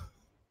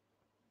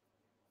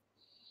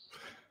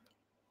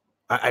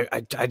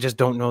 I just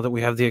don't know that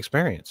we have the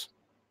experience.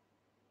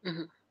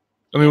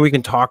 I mean, we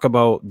can talk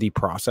about the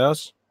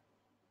process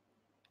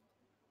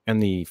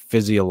and the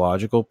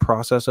physiological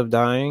process of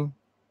dying,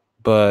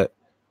 but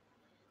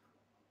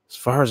as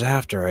far as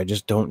after, I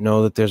just don't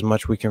know that there's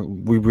much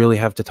we really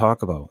have to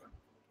talk about.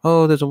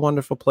 Oh, there's a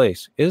wonderful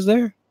place. Is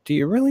there? Do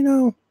you really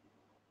know?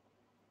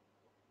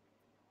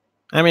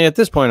 I mean, at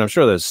this point, I'm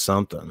sure there's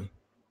something.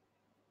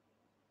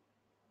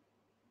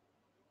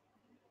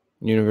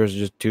 The universe is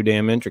just too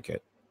damn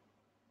intricate.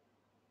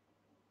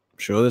 I'm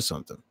sure there's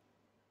something.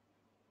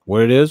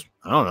 What it is,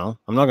 I don't know.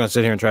 I'm not going to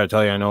sit here and try to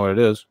tell you I know what it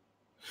is.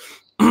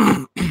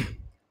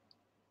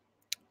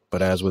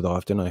 But as with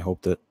often, I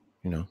hope that,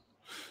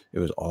 It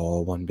was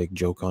all one big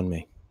joke on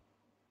me.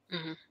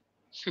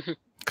 Mm-hmm.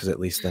 Because at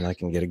least then I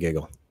can get a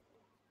giggle.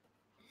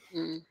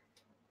 Mm.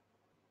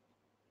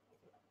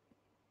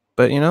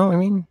 But, I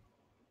mean,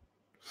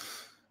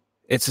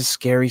 it's a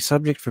scary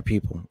subject for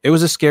people. It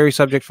was a scary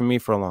subject for me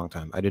for a long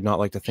time. I did not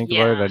like to think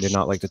about it. I did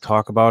not like to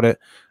talk about it.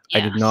 I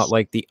did not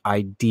like the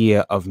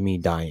idea of me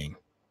dying.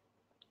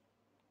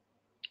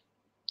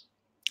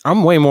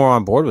 I'm way more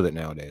on board with it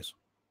nowadays.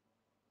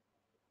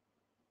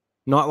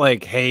 Not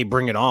like, hey,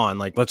 bring it on.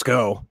 Like, let's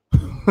go.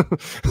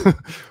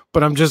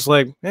 But I'm just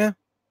like, if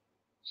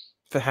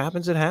it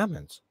happens, it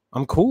happens.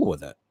 I'm cool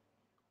with it.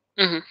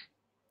 Mm-hmm.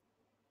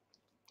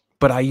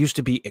 But I used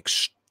to be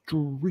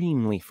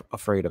extremely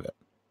afraid of it.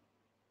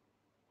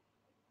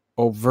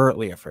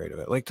 Overtly afraid of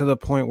it. Like, to the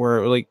point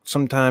where, like,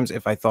 sometimes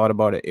if I thought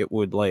about it, it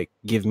would, like,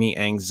 give me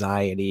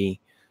anxiety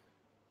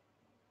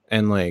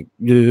and, like,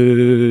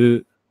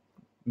 wig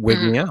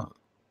me out.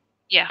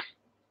 Yeah.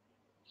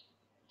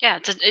 Yeah,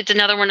 it's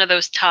another one of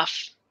those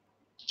tough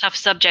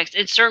subjects.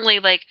 It's certainly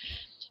like,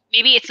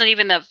 maybe it's not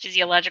even the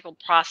physiological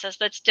process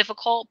that's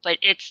difficult, but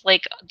it's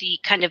like the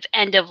kind of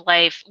end of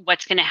life,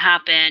 what's going to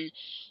happen,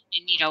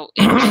 and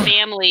in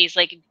families,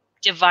 like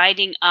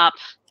dividing up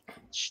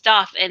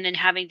stuff and then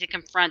having to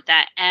confront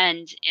that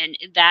end, and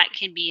that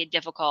can be a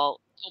difficult,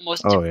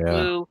 almost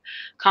taboo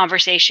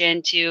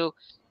conversation to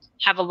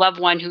have a loved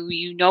one who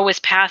is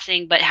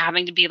passing, but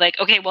having to be like,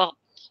 okay, well,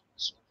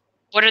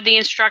 what are the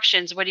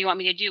instructions? What do you want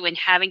me to do? And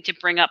having to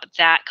bring up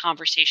that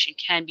conversation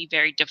can be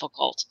very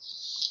difficult.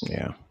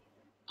 Yeah.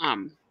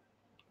 You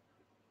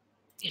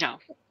know.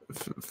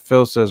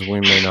 Phil says we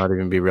may not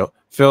even be real.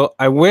 Phil,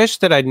 I wish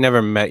that I'd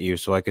never met you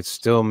so I could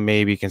still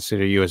maybe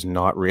consider you as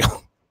not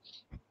real.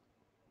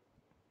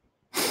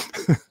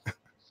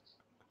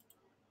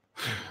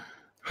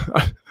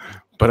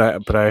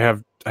 but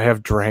I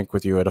have drank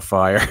with you at a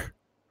fire.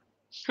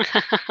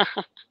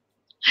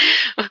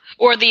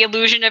 Or the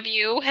illusion of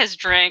you has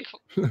drank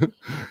with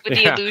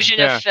the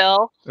illusion of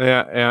Phil.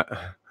 Yeah.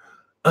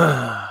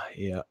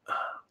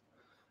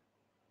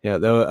 Yeah,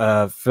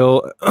 though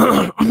Phil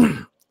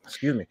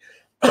excuse me.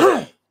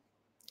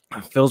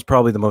 Phil's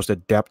probably the most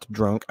adept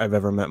drunk I've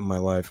ever met in my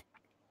life.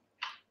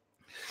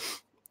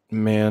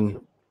 Man,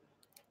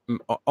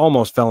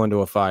 almost fell into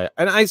a fire.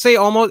 And I say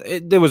almost,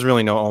 there was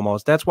really no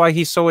almost. That's why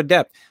he's so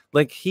adept.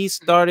 Like, he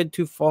started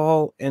to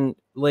fall and,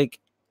 like,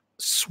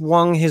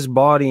 swung his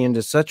body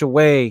into such a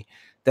way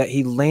that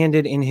he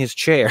landed in his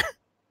chair.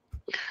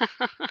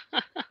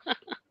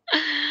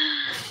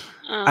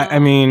 I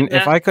mean,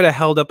 if I could have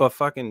held up a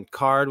fucking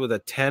card with a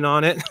 10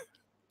 on it,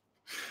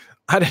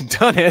 I'd have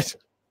done it.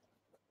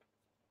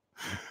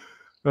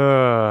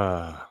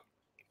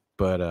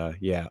 But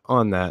yeah,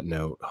 on that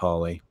note,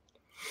 Holly.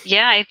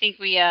 Yeah, I think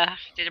we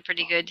did a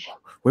pretty good.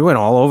 We went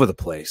all over the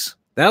place.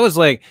 That was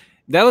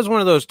one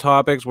of those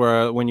topics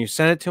where when you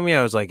sent it to me,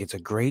 I was like, it's a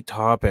great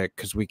topic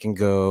because we can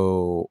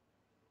go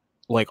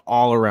like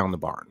all around the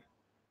barn.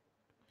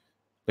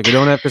 Like, we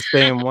don't have to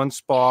stay in one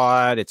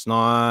spot. It's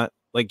not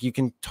like, you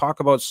can talk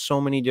about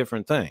so many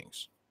different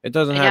things. It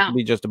doesn't have to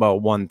be just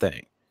about one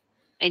thing.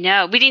 I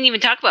know. We didn't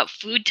even talk about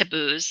food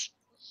taboos.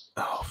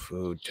 Oh,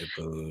 food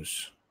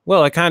taboos.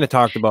 Well, I kind of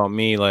talked about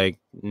me, like,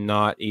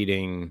 not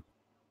eating.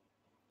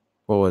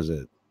 What was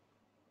it?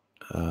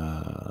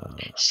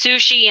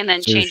 Sushi, and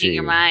then changing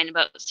your mind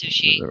about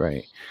sushi.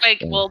 Right.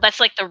 Like, well, that's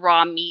like the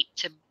raw meat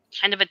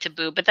kind of a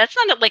taboo, but that's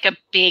not like a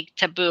big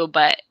taboo.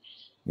 But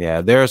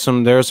yeah, there are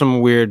some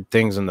weird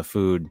things in the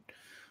food,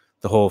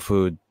 the whole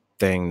food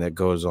thing that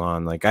goes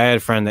on. Like, I had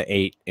a friend that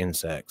ate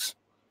insects.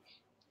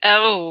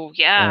 Oh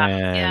yeah,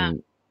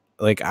 and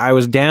like, I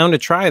was down to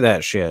try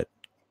that shit,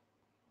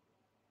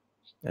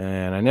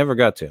 and I never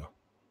got to.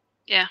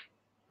 Yeah.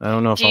 I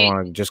don't know if I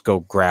want to just go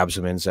grab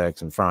some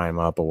insects and fry them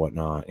up or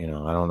whatnot. I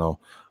don't know.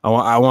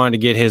 I wanted to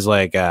get his,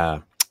 like,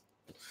 what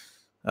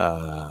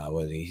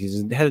is he?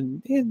 He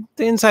had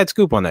the inside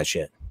scoop on that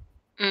shit.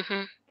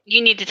 Mm-hmm. You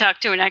need to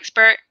talk to an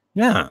expert.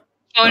 Yeah.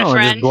 Phone a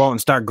friend. Just go out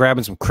and start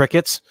grabbing some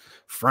crickets,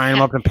 frying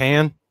them up in a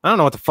pan. I don't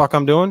know what the fuck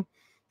I'm doing.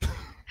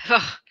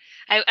 Oh,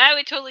 I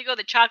would totally go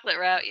the chocolate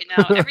route.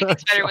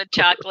 Everything's better with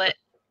chocolate.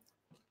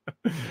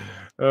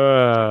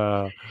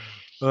 I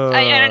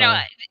don't know.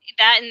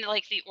 That and,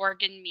 like, the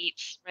organ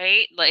meats,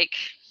 right? Like,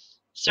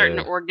 certain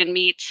organ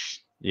meats.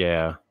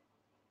 Yeah.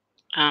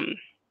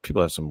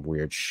 People have some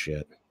weird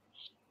shit.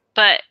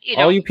 But,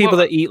 all you people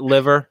that eat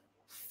liver,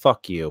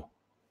 fuck you.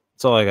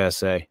 That's all I gotta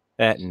say.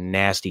 That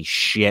nasty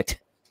shit.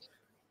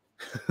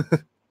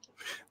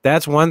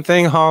 That's one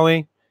thing,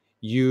 Holly,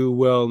 you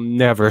will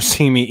never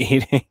see me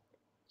eating.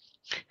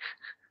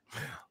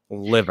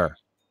 Liver.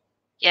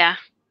 Yeah.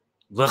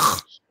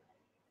 Ugh.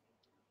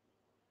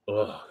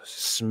 Ugh,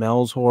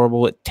 smells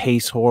horrible. It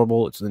tastes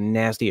horrible. It's the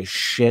nastiest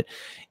shit.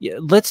 Yeah,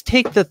 let's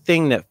take the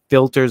thing that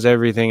filters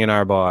everything in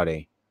our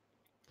body,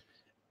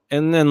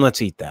 and then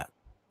let's eat that.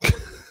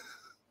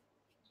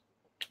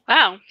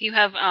 Wow, you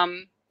have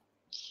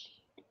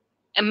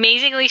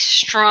amazingly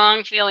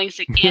strong feelings,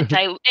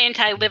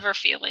 anti liver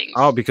feelings.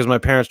 Oh, because my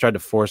parents tried to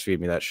force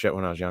feed me that shit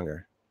when I was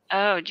younger.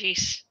 Oh,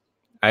 jeez.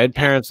 I had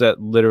Yeah. parents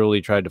that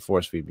literally tried to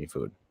force feed me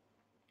food.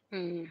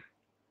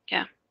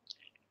 Yeah.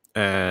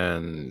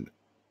 And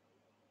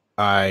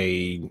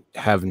I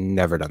have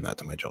never done that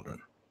to my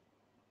children.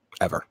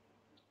 Ever.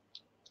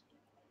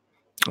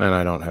 And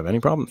I don't have any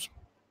problems.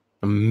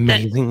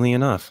 Amazingly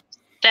enough.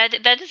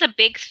 That is a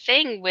big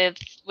thing with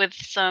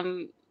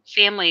some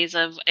families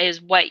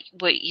is what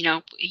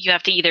you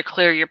have to either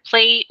clear your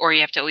plate or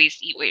you have to always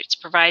eat what's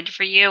provided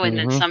for you, and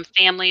then some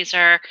families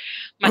are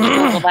much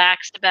more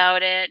relaxed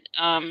about it.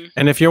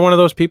 And if you're one of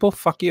those people,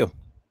 fuck you.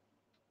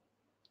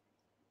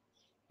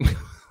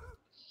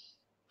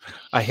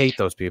 I hate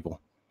those people.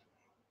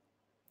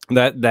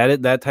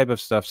 That type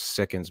of stuff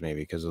sickens me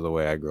because of the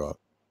way I grew up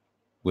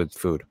with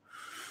food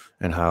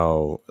and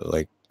how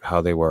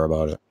they were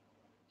about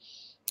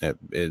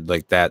it.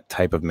 Like that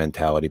type of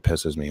mentality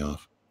pisses me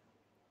off.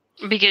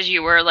 Because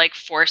you were like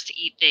forced to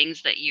eat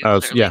things that you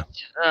clearly. Yeah.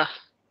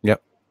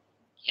 Yep.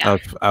 Yeah.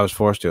 I was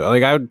forced to.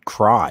 Like I would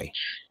cry.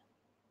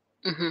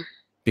 Mm-hmm.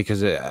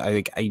 Because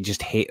I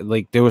just hate,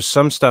 like, there was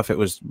some stuff, it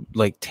was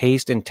like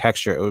taste and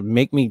texture, it would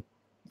make me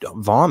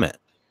vomit.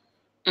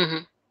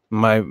 Mm-hmm.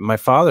 My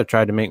father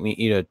tried to make me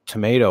eat a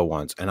tomato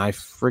once and I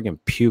friggin'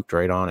 puked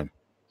right on him.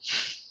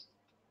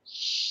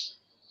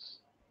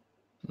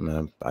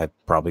 I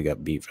probably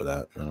got beat for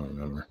that. I don't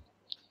remember,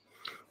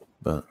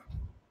 but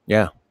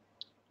yeah,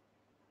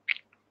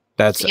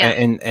 that's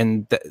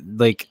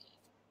like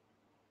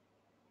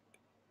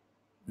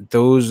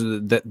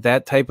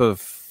that type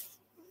of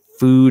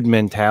food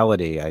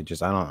mentality. I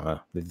don't know.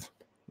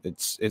 It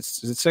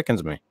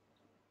sickens me.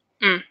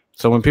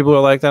 So when people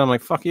are like that, I'm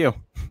like, fuck you.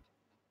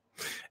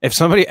 If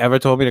somebody ever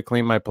told me to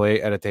clean my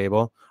plate at a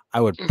table,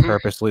 I would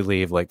purposely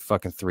leave like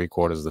fucking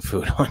 3/4 of the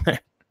food on there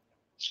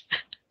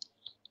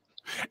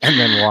and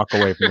then walk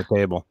away from the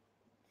table.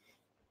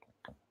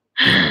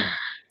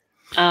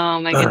 Oh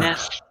my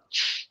goodness.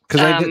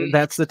 Because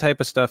that's the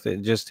type of stuff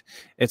that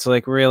it's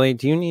like, really,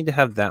 do you need to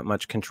have that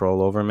much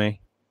control over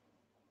me?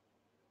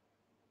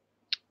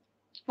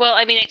 Well,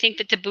 I mean, I think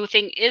the taboo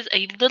thing is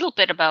a little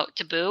bit about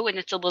taboo, and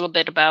it's a little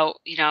bit about,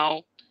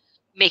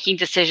 making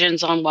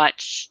decisions on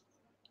what's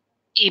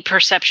a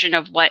perception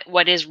of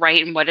what is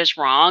right and what is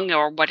wrong,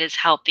 or what is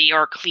healthy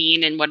or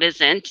clean and what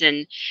isn't.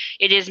 And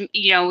it is,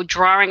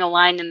 drawing a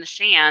line in the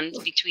sand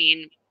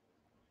between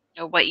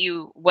what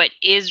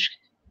is,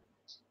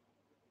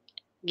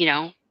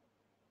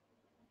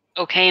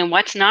 okay and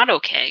what's not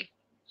okay.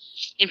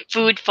 And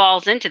food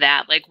falls into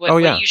that, like what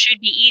you should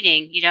be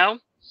eating,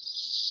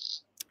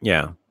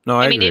 Yeah. No,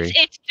 I mean, agree.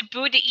 it's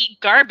taboo to eat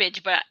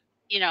garbage, but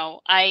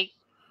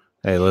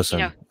Hey,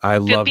 listen, I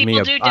love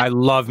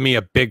me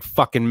a Big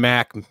fucking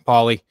Mac,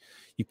 Polly.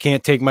 You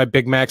can't take my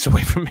Big Macs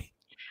away from me.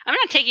 I'm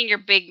not taking your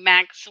Big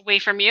Macs away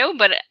from you,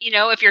 but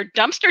if you're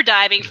dumpster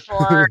diving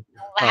for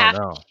a half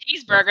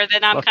cheeseburger,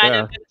 then I'm kind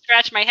of going to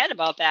scratch my head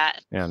about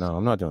that. Yeah, no,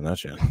 I'm not doing that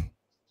shit.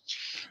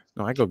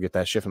 No, I go get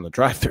that shit from the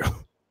drive-thru.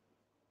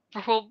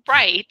 Well,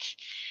 right.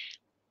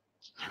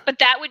 But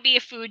that would be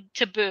a food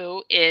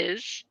taboo.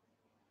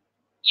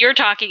 You're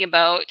talking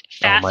about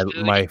fast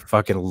food. My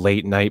fucking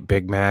late night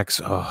Big Macs.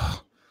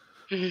 Oh,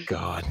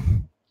 God.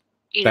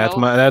 That's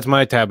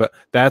my taboo.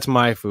 That's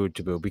my food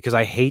taboo because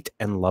I hate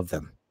and love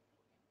them.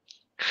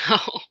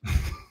 Oh.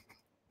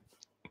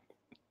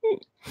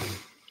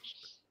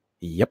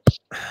 Yep.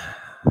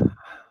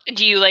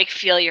 Do you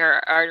feel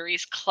your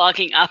arteries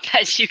clogging up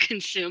as you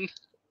consume?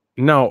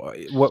 No,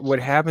 what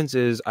happens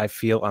is I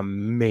feel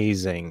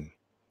amazing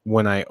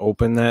when I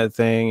open that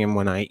thing and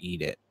when I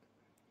eat it.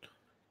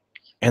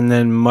 And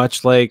then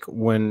much like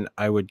when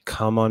I would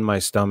come on my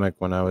stomach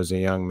when I was a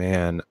young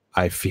man,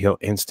 I feel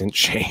instant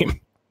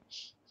shame.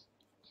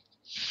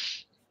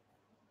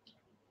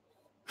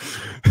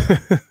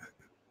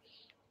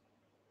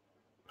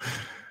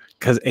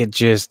 Because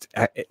it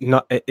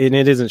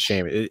isn't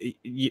shame.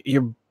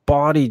 Your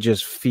body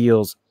just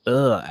feels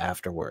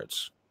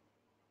afterwards.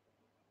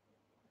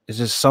 It's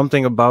just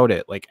something about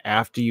it. Like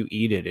after you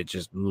eat it, it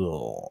just.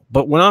 Ugh.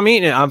 But when I'm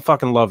eating it, I'm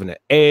fucking loving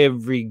it.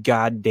 Every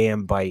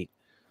goddamn bite.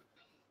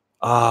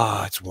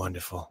 Ah, it's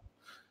wonderful.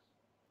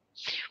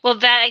 Well,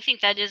 I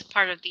think that is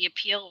part of the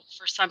appeal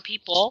for some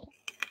people.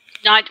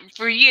 Not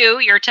for you.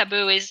 Your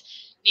taboo is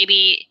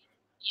maybe,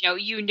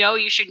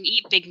 you shouldn't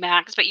eat Big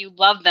Macs, but you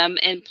love them.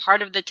 And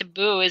part of the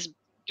taboo is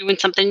doing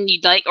something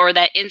you'd like, or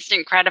that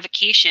instant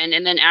gratification.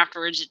 And then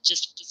afterwards, it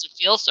just doesn't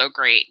feel so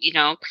great,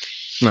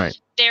 Right.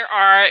 There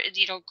are,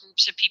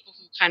 groups of people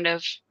who kind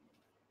of,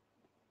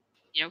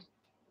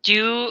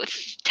 do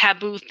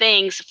taboo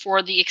things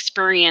for the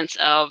experience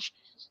of,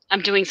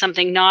 I'm doing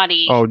something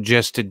naughty. Oh,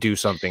 just to do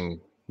something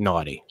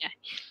naughty.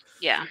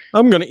 Yeah.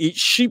 I'm going to eat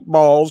sheep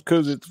balls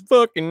because it's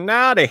fucking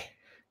naughty.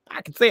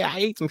 I can say I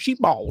ate some sheep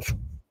balls.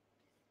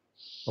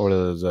 Or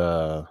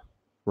those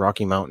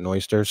Rocky Mountain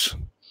oysters.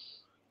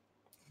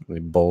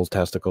 The bull's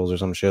testicles or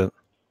some shit.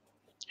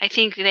 I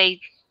think they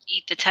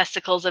eat the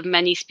testicles of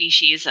many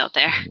species out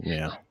there.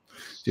 Yeah.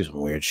 Do some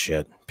weird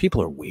shit.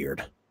 People are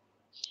weird.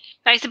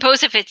 I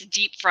suppose if it's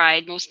deep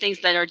fried, most things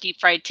that are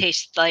deep fried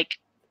taste like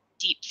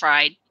deep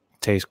fried.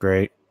 Tastes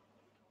great.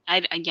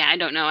 I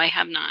don't know. I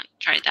have not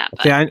tried that.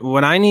 But See,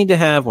 what I need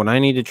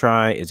to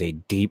try is a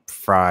deep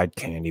fried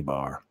candy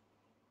bar.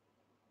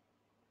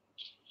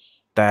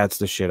 That's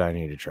the shit I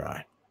need to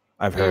try.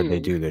 I've heard they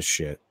do this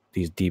shit.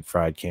 These deep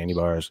fried candy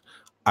bars.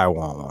 I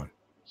want one.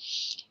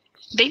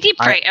 They deep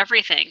fry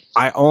everything.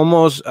 I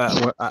almost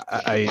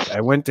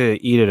I went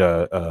to eat at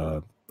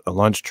a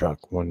lunch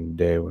truck one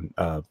day when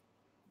I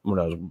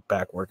was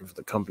back working for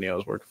the company I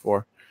was working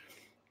for,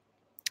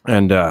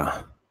 and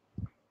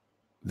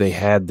they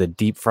had the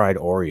deep fried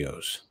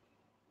Oreos,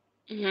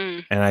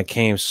 and I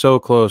came so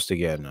close to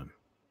getting them,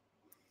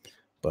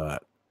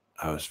 but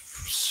I was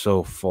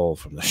so full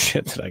from the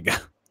shit that I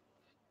got.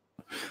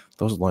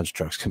 Those lunch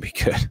trucks can be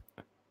good.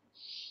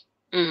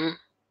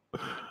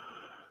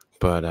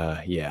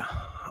 But yeah.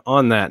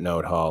 On that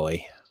note,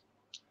 Holly,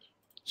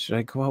 should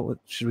we go out with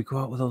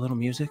a little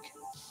music?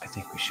 I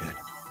think we should.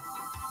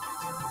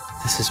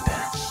 This has been.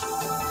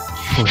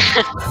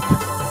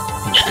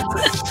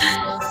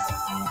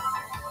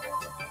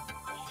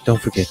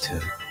 Don't forget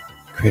to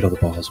cradle the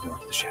balls and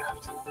walk the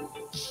shaft.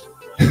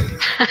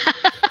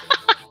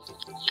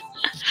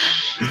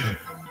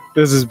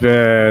 This has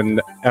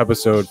been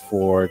episode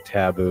 4,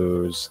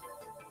 Taboos.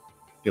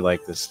 If you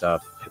like this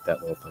stuff, hit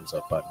that little thumbs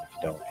up button. If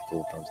you don't, hit the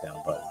little thumbs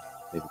down button.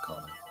 Leave a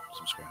comment,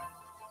 subscribe.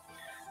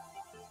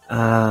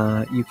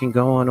 You can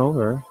go on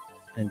over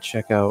and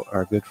check out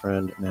our good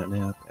friend Matt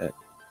Knapp at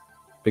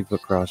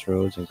Bigfoot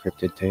Crossroads and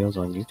Cryptid Tales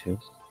on YouTube.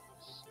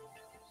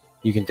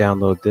 You can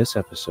download this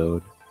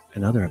episode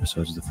and other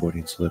episodes of The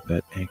Freudian Slip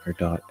at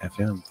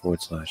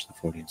anchor.fm/The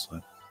Freudian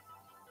Slip.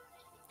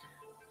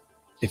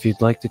 If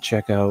you'd like to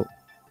check out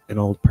an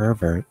old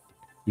pervert,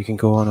 you can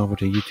go on over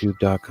to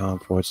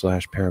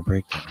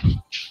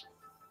youtube.com/parabreakdown.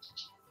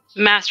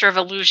 Master of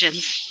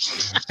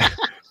illusions.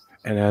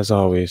 And as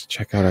always,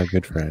 check out our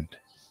good friend,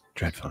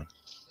 Dreadfun,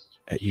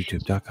 at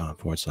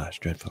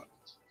youtube.com/Dreadfun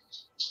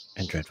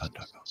and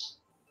dreadfun.com.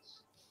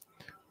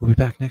 We'll be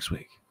back next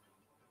week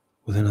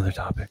with another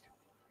topic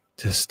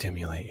to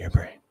stimulate your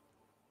brain.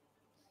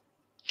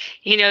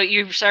 You know,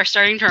 you are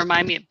starting to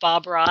remind me of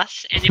Bob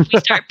Ross. And if we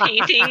start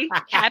painting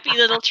happy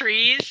little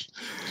trees.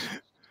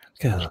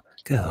 Got a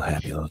little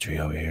happy little tree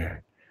over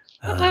here.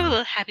 A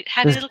little happy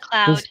little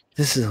cloud.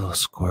 This is a little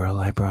squirrel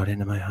I brought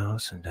into my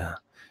house. And I've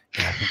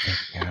been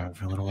taking care of him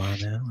for a little while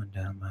now. And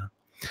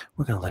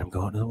we're going to let him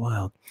go into the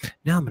wild.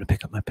 Now I'm going to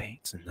pick up my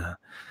paints. And we're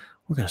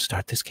going to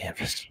start this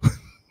canvas.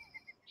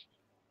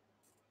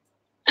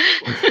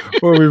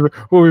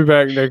 We'll be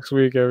back next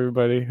week,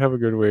 everybody. Have a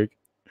good week.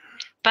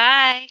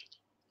 Bye.